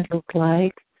environment look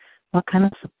like? What kind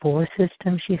of support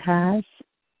system she has?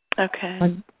 Okay.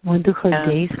 What do her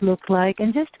days look like?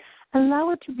 And just allow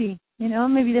it to be.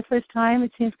 Maybe the first time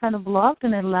it seems kind of blocked,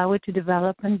 and allow it to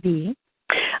develop and be.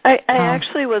 I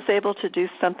actually was able to do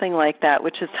something like that,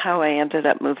 which is how I ended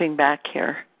up moving back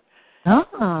here.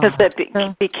 Because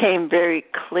it became very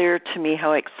clear to me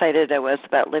how excited I was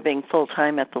about living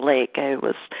full-time at the lake. I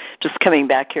was just coming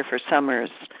back here for summers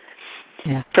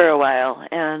for a while,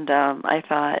 and I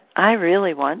thought, I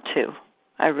really want to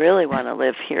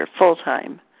live here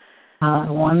full-time.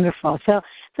 Wonderful.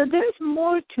 So there's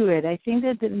more to it. I think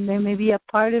that there may be a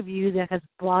part of you that has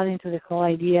brought into the whole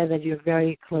idea that you're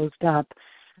very closed up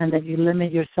and that you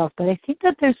limit yourself. But I think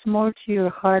that there's more to your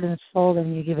heart and soul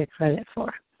than you give it credit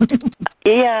for.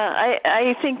 Yeah,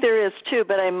 I think there is too,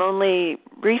 but I'm only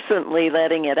recently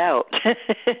letting it out.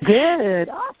 Good.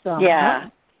 Awesome. Yeah.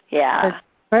 Yeah. That's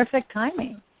perfect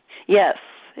timing. Yes,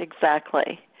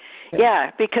 exactly.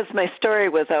 Yeah, because my story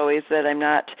was always that I'm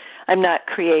not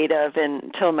creative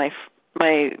until my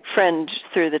friend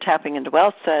through the Tapping into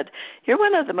Wealth said, "You're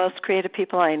one of the most creative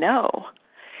people I know."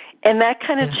 And that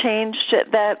kind of changed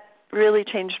it. That really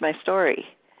changed my story.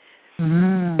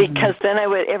 Because then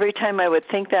every time I would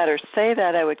think that or say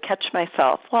that, I would catch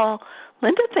myself. Well,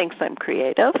 Linda thinks I'm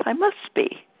creative. I must be.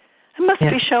 I must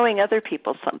be showing other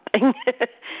people something.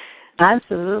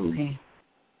 Absolutely.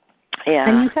 Yeah.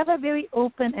 And you have a very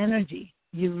open energy.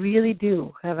 You really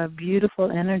do have a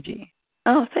beautiful energy.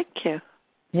 Oh, thank you.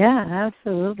 Yeah,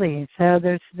 absolutely. So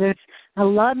there's a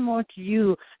lot more to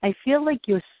you. I feel like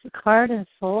your heart and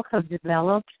soul have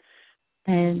developed,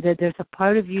 and that there's a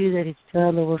part of you that is still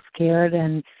a little scared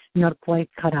and not quite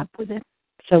caught up with it.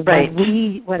 So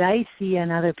what I see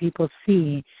and other people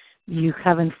see, you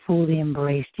haven't fully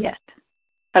embraced yet.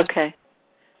 Okay.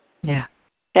 Yeah.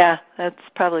 Yeah, that's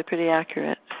probably pretty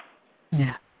accurate.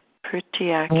 Yeah.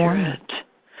 Pretty accurate.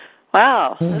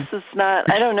 Wow, this is not,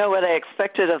 I don't know what I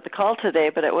expected of the call today,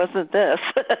 but it wasn't this.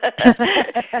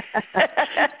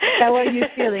 How are you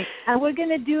feeling? And we're going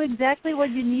to do exactly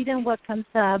what you need and what comes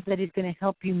up that is going to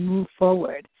help you move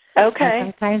forward. Okay.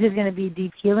 And sometimes it's going to be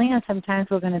deep healing, and sometimes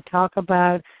we're going to talk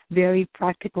about very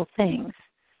practical things.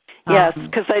 Yes,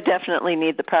 because I definitely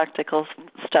need the practical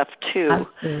stuff too.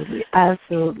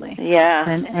 Absolutely. Yeah.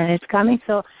 And it's coming.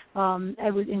 So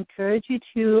I would encourage you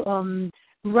to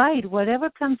write whatever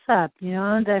comes up.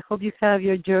 And I hope you have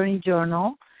your journey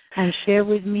journal and share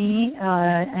with me.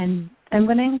 And I'm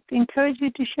going to encourage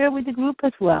you to share with the group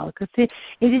as well, because it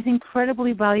is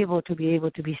incredibly valuable to be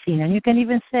able to be seen. And you can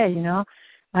even say,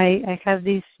 I have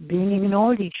this being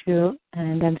ignored issue,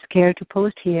 and I'm scared to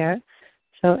post here.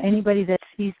 So anybody that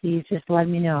sees these, just let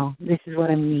me know. This is what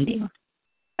I'm needing.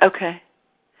 Okay.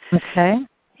 Okay?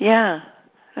 Yeah.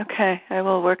 Okay. I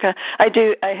will work on.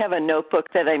 I have a notebook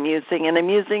that I'm using, and I'm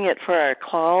using it for our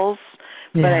calls,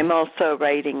 but I'm also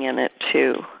writing in it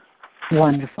too.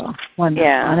 Wonderful.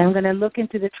 Yeah. And I'm going to look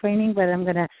into the training, but I'm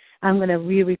going to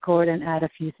re-record and add a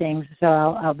few things. So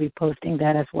I'll be posting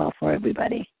that as well for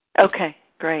everybody. Okay.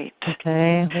 Great.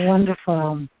 Okay,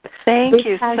 wonderful. Thank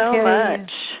you so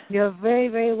much. You're very,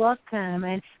 very welcome.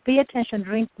 And pay attention.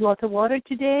 Drink lots of water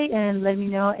today, and let me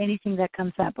know anything that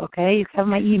comes up, okay? You have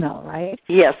my email, right?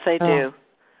 Yes, I do.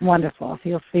 Wonderful.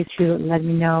 Feel free to let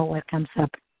me know what comes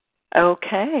up.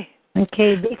 Okay.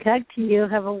 Okay, big hug to you.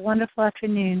 Have a wonderful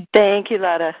afternoon. Thank you,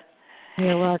 Lotta.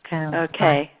 You're welcome.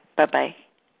 Okay. Bye-bye.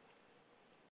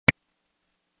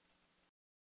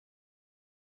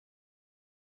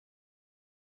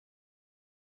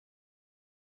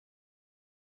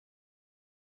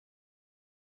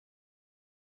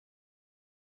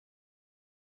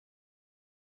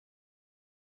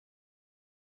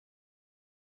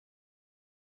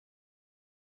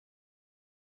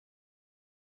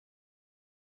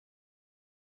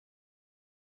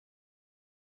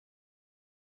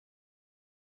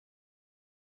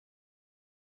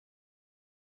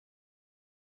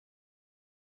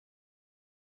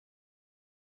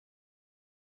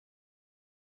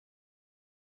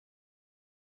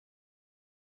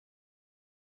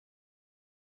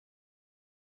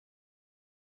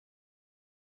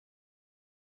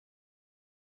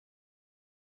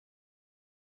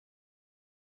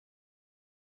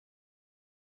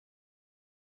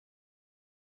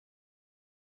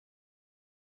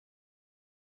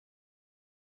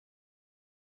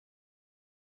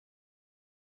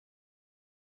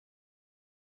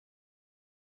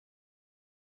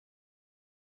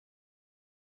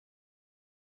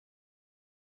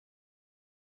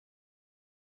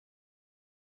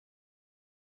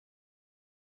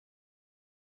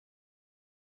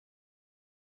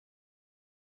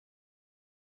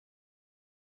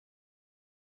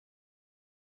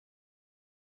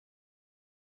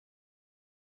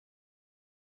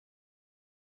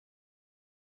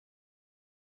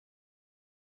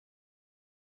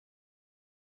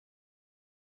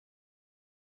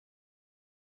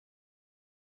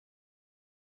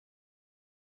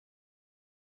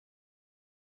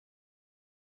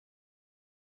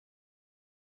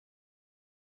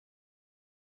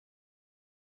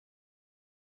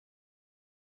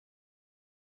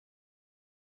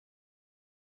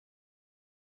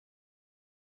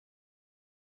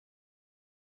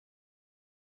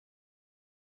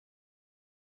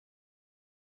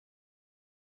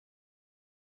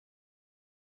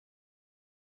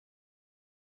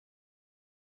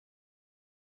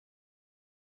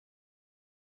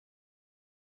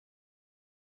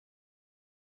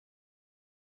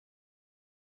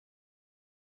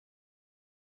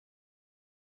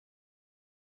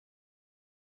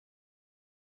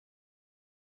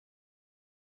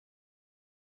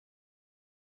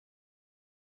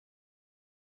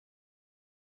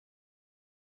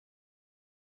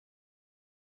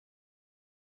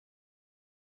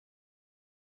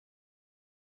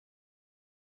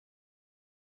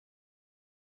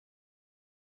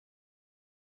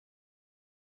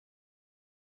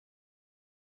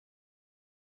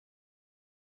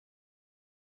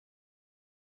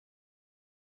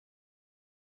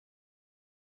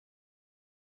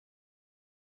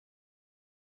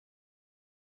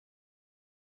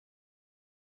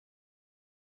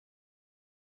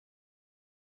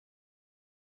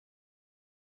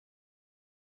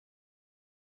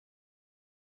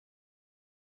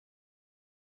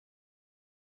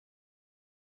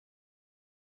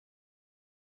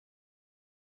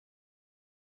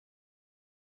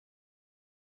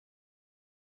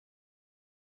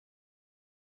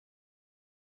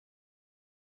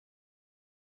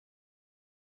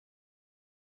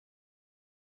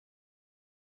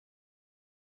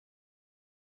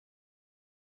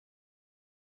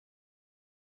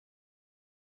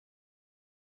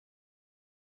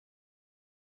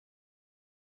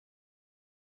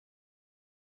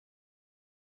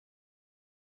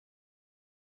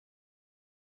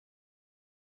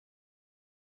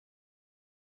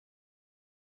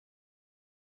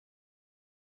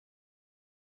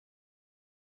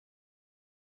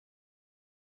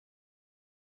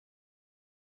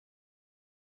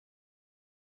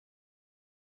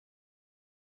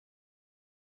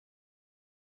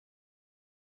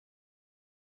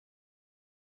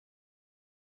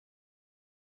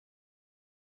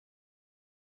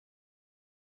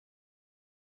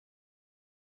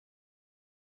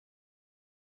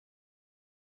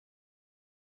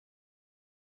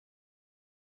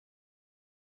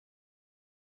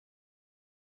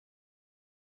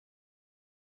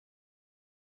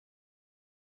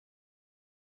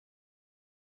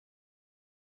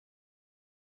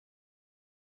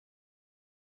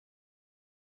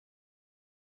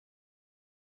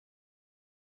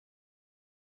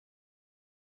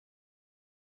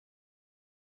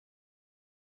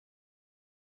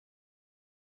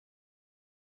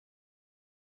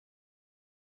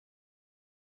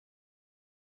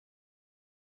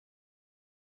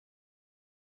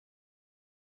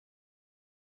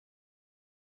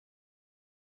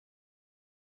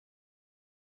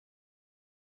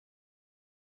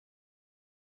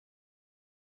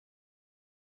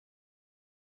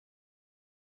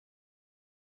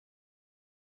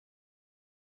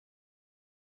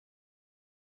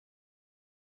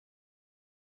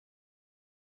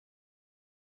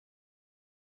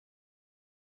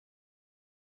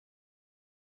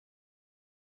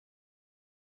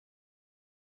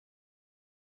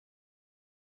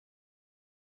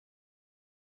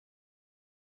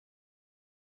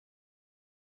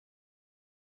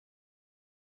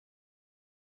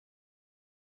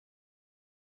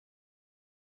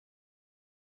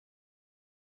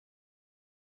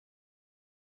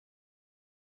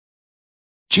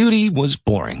 Judy was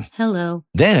boring. Hello.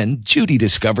 Then Judy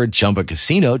discovered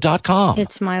ChumbaCasino.com.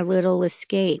 It's my little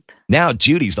escape. Now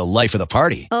Judy's the life of the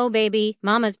party. Oh, baby,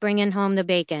 mama's bringing home the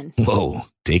bacon. Whoa,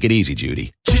 take it easy,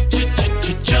 Judy.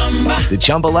 The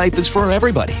Chumba life is for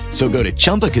everybody. So go to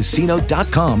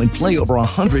ChumbaCasino.com and play over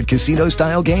 100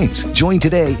 casino-style games. Join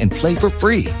today and play for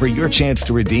free for your chance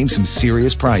to redeem some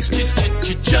serious prizes.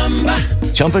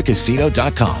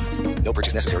 ChumbaCasino.com. No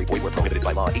purchase necessary. Void where prohibited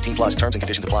by law. 18 plus terms and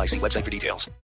conditions apply. See website for details.